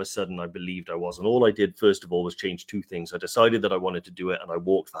Camp, and all of a sudden I believed I was. And all I did, first of all, was change 2 things. I decided that I wanted to do it, and I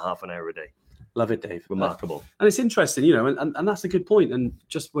walked for half an hour a day. Love it, Dave. Remarkable. And it's interesting, and that's a good point. And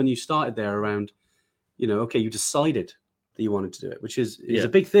just when you started there around, okay, you decided that you wanted to do it, which is a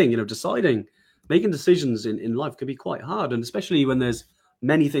big thing, making decisions in life can be quite hard. And especially when there's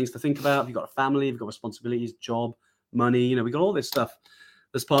many things to think about. You've got a family, you've got responsibilities, job, money, we've got all this stuff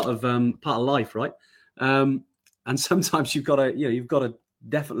that's part of life, right? and sometimes you've got to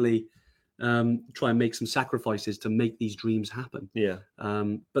definitely try and make some sacrifices to make these dreams happen. Yeah.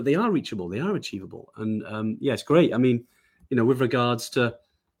 But they are reachable, they are achievable, and yeah, it's great. I mean, with regards to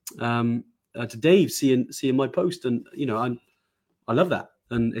Dave seeing my post, and I love that,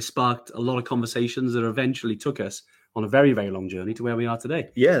 and it sparked a lot of conversations that eventually took us on a very, very long journey to where we are today.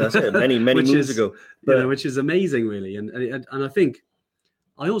 Yeah, that's it. Many moons ago, but which is amazing, really. And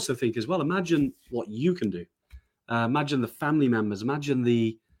I also think as well, imagine what you can do. Imagine the family members, imagine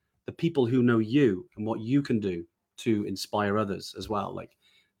the people who know you and what you can do to inspire others as well. Like,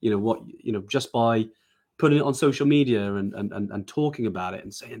 just by putting it on social media and talking about it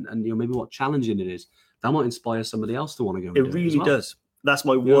and saying, and maybe what challenging it is, that might inspire somebody else to want to go. It really does. That's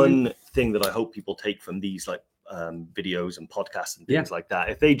my one thing that I hope people take from these videos and podcasts and things like that.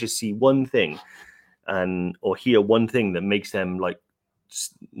 If they just see one thing or hear one thing that makes them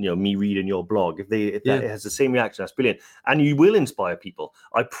me reading your blog, if that has the same reaction, that's brilliant. And you will inspire people,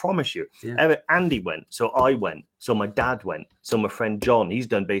 I promise you. Andy went, so I went, so my dad went, so my friend John, he's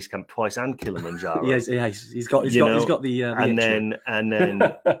done base camp twice and Kilimanjaro. He's got the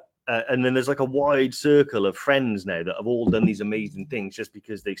and then there's a wide circle of friends now that have all done these amazing things just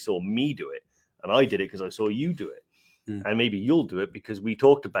because they saw me do it, and I did it because I saw you do it. And maybe you'll do it because we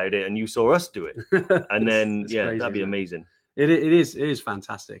talked about it and you saw us do it. And then it's crazy, that'd be amazing. It is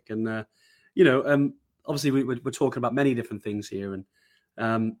fantastic, and obviously we're talking about many different things here, and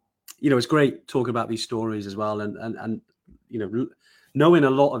it's great talking about these stories as well, and knowing a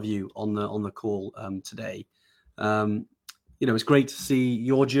lot of you on the call today. It's great to see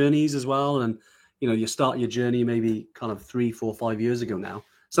your journeys as well, and you start your journey maybe kind of 3, 4, 5 years ago now.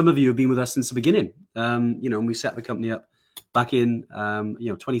 Some of you have been with us since the beginning, and we set the company up back in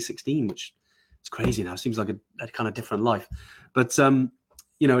 2016, which it's crazy now. It seems like a kind of different life, but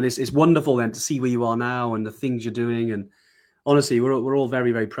it's wonderful then to see where you are now and the things you're doing. And honestly, we're all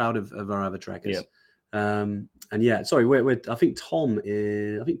very, very proud of our Evertrekkers. And sorry, I think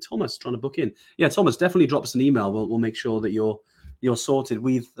Thomas trying to book in. Yeah, Thomas, definitely drop us an email. We'll make sure that you're sorted.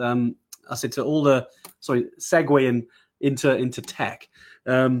 We've I said to all the segueing into tech.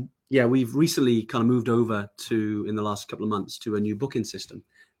 We've recently kind of moved over in the last couple of months to a new booking system.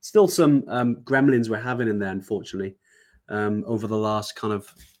 Still some gremlins we're having in there, unfortunately, over the last kind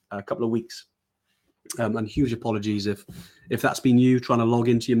of couple of weeks. And huge apologies if that's been you trying to log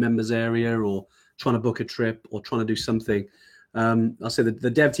into your members area or trying to book a trip or trying to do something. I'll say that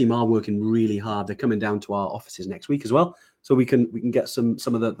the dev team are working really hard. They're coming down to our offices next week as well, so we can get some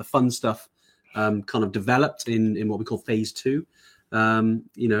of the fun stuff kind of developed in what we call phase 2. And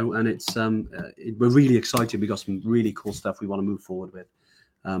it's we're really excited. We got some really cool stuff we want to move forward with.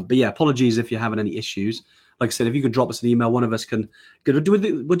 But yeah, apologies if you're having any issues. Like I said, if you could drop us an email, one of us we'll do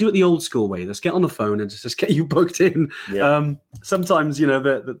it the old school way. Let's get on the phone and just get you booked in. Yeah. Sometimes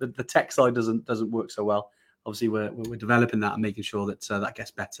the tech side doesn't work so well. Obviously, we're developing that and making sure that that gets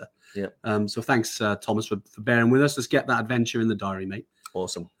better. Yeah. So thanks, Thomas, for bearing with us. Let's get that adventure in the diary, mate.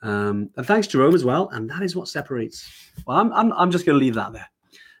 Awesome. And thanks, Jerome, as well. And that is what separates. Well, I'm just going to leave that there.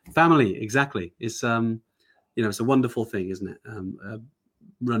 Family, exactly. It's it's a wonderful thing, isn't it?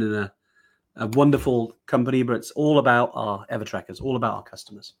 Running a wonderful company, but it's all about our Evertrekkers, all about our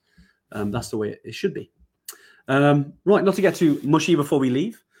customers. That's the way it should be. Right, not to get too mushy before we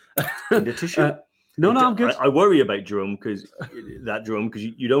leave. The tissue. No, I'm good. I worry about Jerome because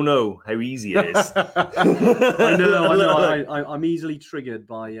you don't know how easy it is. I know. I'm easily triggered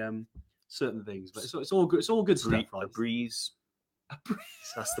by certain things, but it's all good. It's all good stuff. Right? A breeze.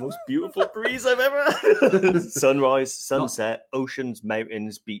 That's the most beautiful breeze I've ever had. Sunrise, sunset, oceans,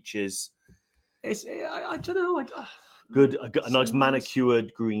 mountains, beaches. I don't know. Good, a nice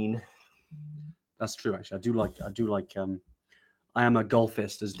manicured green. That's true. Actually, I do like. I am a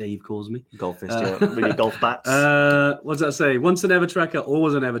golfist, as Dave calls me. Golfist, yeah. Really golf bats. What does that say? Once an Evertrekker,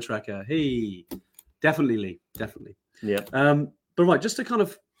 always an Evertrekker. Hey, definitely, Lee. Definitely. Yeah. But right, just to kind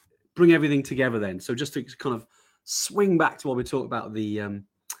of bring everything together, then. So just to kind of swing back to what we talked about the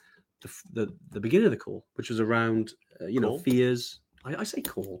beginning of the call, which was around fears. I say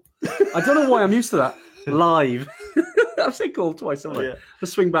call. I don't know why I'm used to that. Live. I've said call twice. Yeah.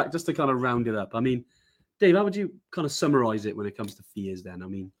 Let's swing back just to kind of round it up. I mean, Dave, how would you kind of summarize it when it comes to fears then? I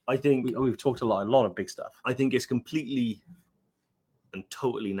mean, I think we've talked a lot of big stuff. I think it's completely and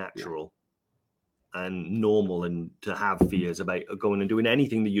totally natural and normal and to have fears about going and doing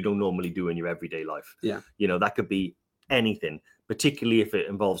anything that you don't normally do in your everyday life. Yeah. That could be anything, particularly if it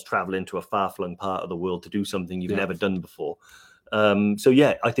involves traveling to a far-flung part of the world to do something you've never done before.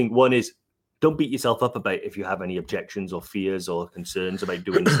 I think one is don't beat yourself up about if you have any objections or fears or concerns about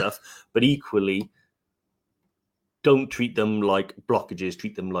doing stuff, but equally don't treat them like blockages,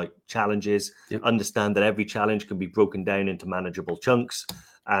 treat them like challenges. Yep. Understand that every challenge can be broken down into manageable chunks,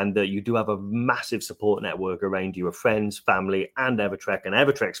 and that you do have a massive support network around you of friends, family, and Evertrek, and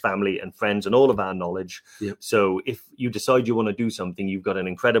Evertrek's family and friends, and all of our knowledge. Yep. So if you decide you want to do something, you've got an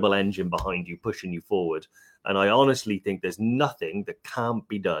incredible engine behind you pushing you forward. And I honestly think there's nothing that can't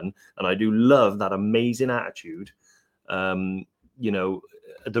be done. And I do love that amazing attitude. You know,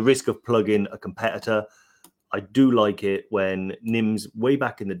 at the risk of plugging a competitor, I do like it when Nims, way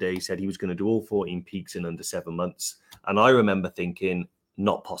back in the day, said he was going to do all 14 peaks in under 7 months. And I remember thinking,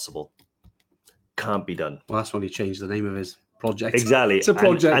 not possible. Can't be done. Well, that's when he changed the name of his project. Exactly. It's a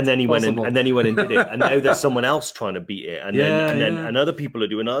project. And then he went possible. and then he went and did it. And now there's someone else trying to beat it. And then other people are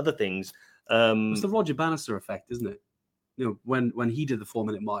doing other things. It's the Roger Bannister effect, isn't it? You know, when he did the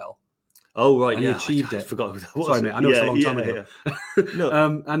 4-minute mile. Oh, right. And yeah. he achieved I it. forgot who that was. Sorry, mate. I know it's a long time ago. Yeah.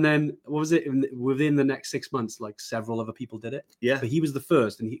 No. And then, what was it? Within the next 6 months, like several other people did it. Yeah. But he was the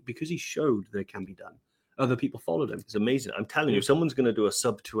first. And because he showed that it can be done, other people followed him. It's amazing. I'm telling you, if someone's going to do a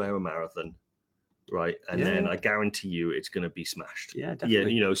sub 2 hour marathon, right? And then I guarantee you it's going to be smashed. Yeah, definitely. Yeah,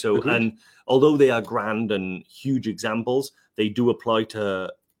 you know, so, Agreed. and although they are grand and huge examples, they do apply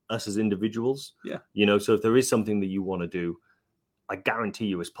to us as individuals. Yeah. You know, so if there is something that you want to do, I guarantee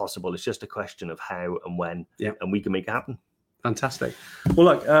you it's possible. It's just a question of how and when, and we can make it happen. Fantastic. Well,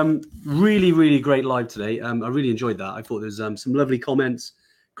 look, really, really great live today. I really enjoyed that. I thought there's some lovely comments.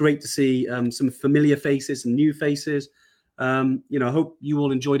 Great to see some familiar faces and new faces. You know, I hope you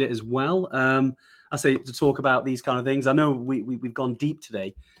all enjoyed it as well. I say to talk about these kind of things. I know we've gone deep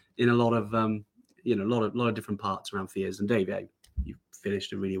today in a lot of you know, a lot of different parts around fears. And Dave, you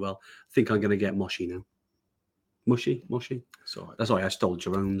finished it really well. I think I'm going to get mushy now. Mushy. Sorry, I stole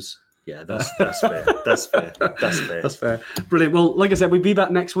Jerome's. Yeah, that's fair. That's fair. That's fair. Brilliant. Well, like I said, we'll be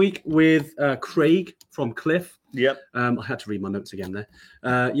back next week with Craig from Cliff. Yep. I had to read my notes again there.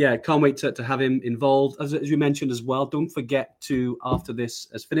 Yeah, can't wait to have him involved. As we mentioned as well, don't forget to, after this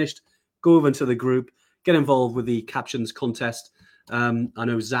has finished, go over into the group, get involved with the captions contest. I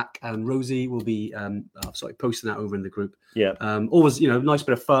know Zach and Rosie will be posting that over in the group. Yeah. Always, you know, nice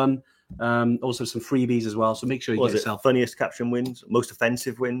bit of fun. Also some freebies as well. So make sure you get yourself. Funniest caption wins, most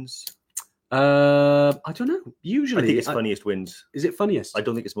offensive wins. I don't know. Usually, I think it's funniest wins. Is it funniest? I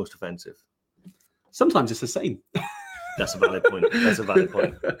don't think it's most offensive. Sometimes it's the same. That's a valid point.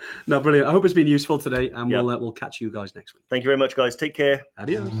 No, brilliant. I hope it's been useful today, and we'll catch you guys next week. Thank you very much, guys. Take care.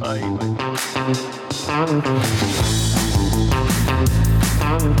 Adios.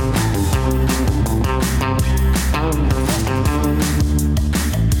 Bye.